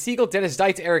Narradin, David Siegel, Dennis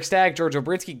Deitz, Eric Stagg, George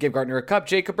Obrinsky, Give Gardner a Cup,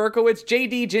 Jacob Berkowitz,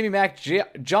 JD, Jimmy Mack,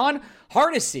 John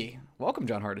Hardesty. Welcome,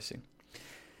 John Hardesty.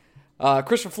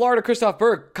 Chris from Florida, Christoph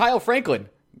Berg, Kyle Franklin,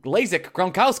 Lazik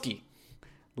Gronkowski,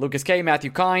 Lucas K, Matthew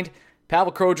Kind,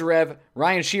 Pavel Krogerev,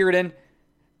 Ryan Sheridan,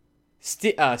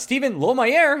 Stephen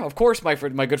Lomayer, of course, my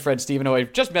good friend Stephen, who I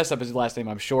just messed up his last name,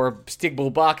 I'm sure. Stig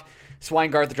Bulbach,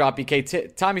 Swinegart, The Drop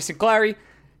BK, Tommy Sinclair,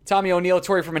 Tommy O'Neill,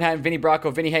 Tori from Manhattan, Vinny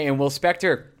Bracco, Vinny Hay, and Will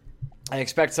Spector. I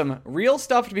expect some real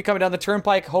stuff to be coming down the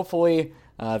turnpike. Hopefully,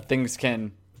 things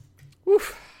can...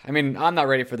 Woof. I mean, I'm not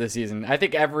ready for this season. I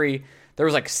think there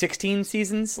was like 16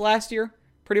 seasons last year,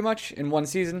 pretty much, in one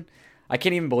season. I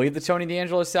can't even believe the Tony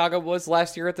DeAngelo saga was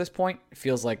last year at this point. It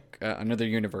feels like another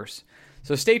universe.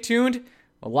 So stay tuned.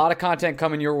 A lot of content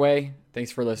coming your way.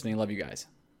 Thanks for listening. Love you guys.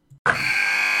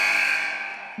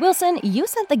 Wilson, you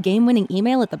sent the game-winning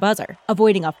email at the buzzer,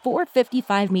 avoiding a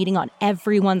 4:55 meeting on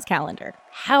everyone's calendar.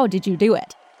 How did you do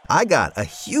it? I got a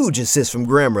huge assist from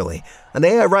Grammarly, an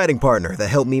AI writing partner that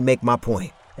helped me make my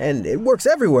point. And it works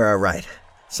everywhere I write.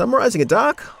 Summarizing a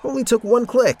doc only took one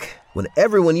click. When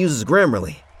everyone uses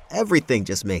Grammarly, everything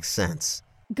just makes sense.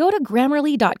 Go to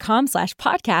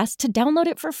Grammarly.com/podcast to download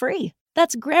it for free.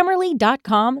 That's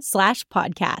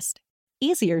Grammarly.com/podcast.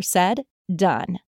 Easier said, done.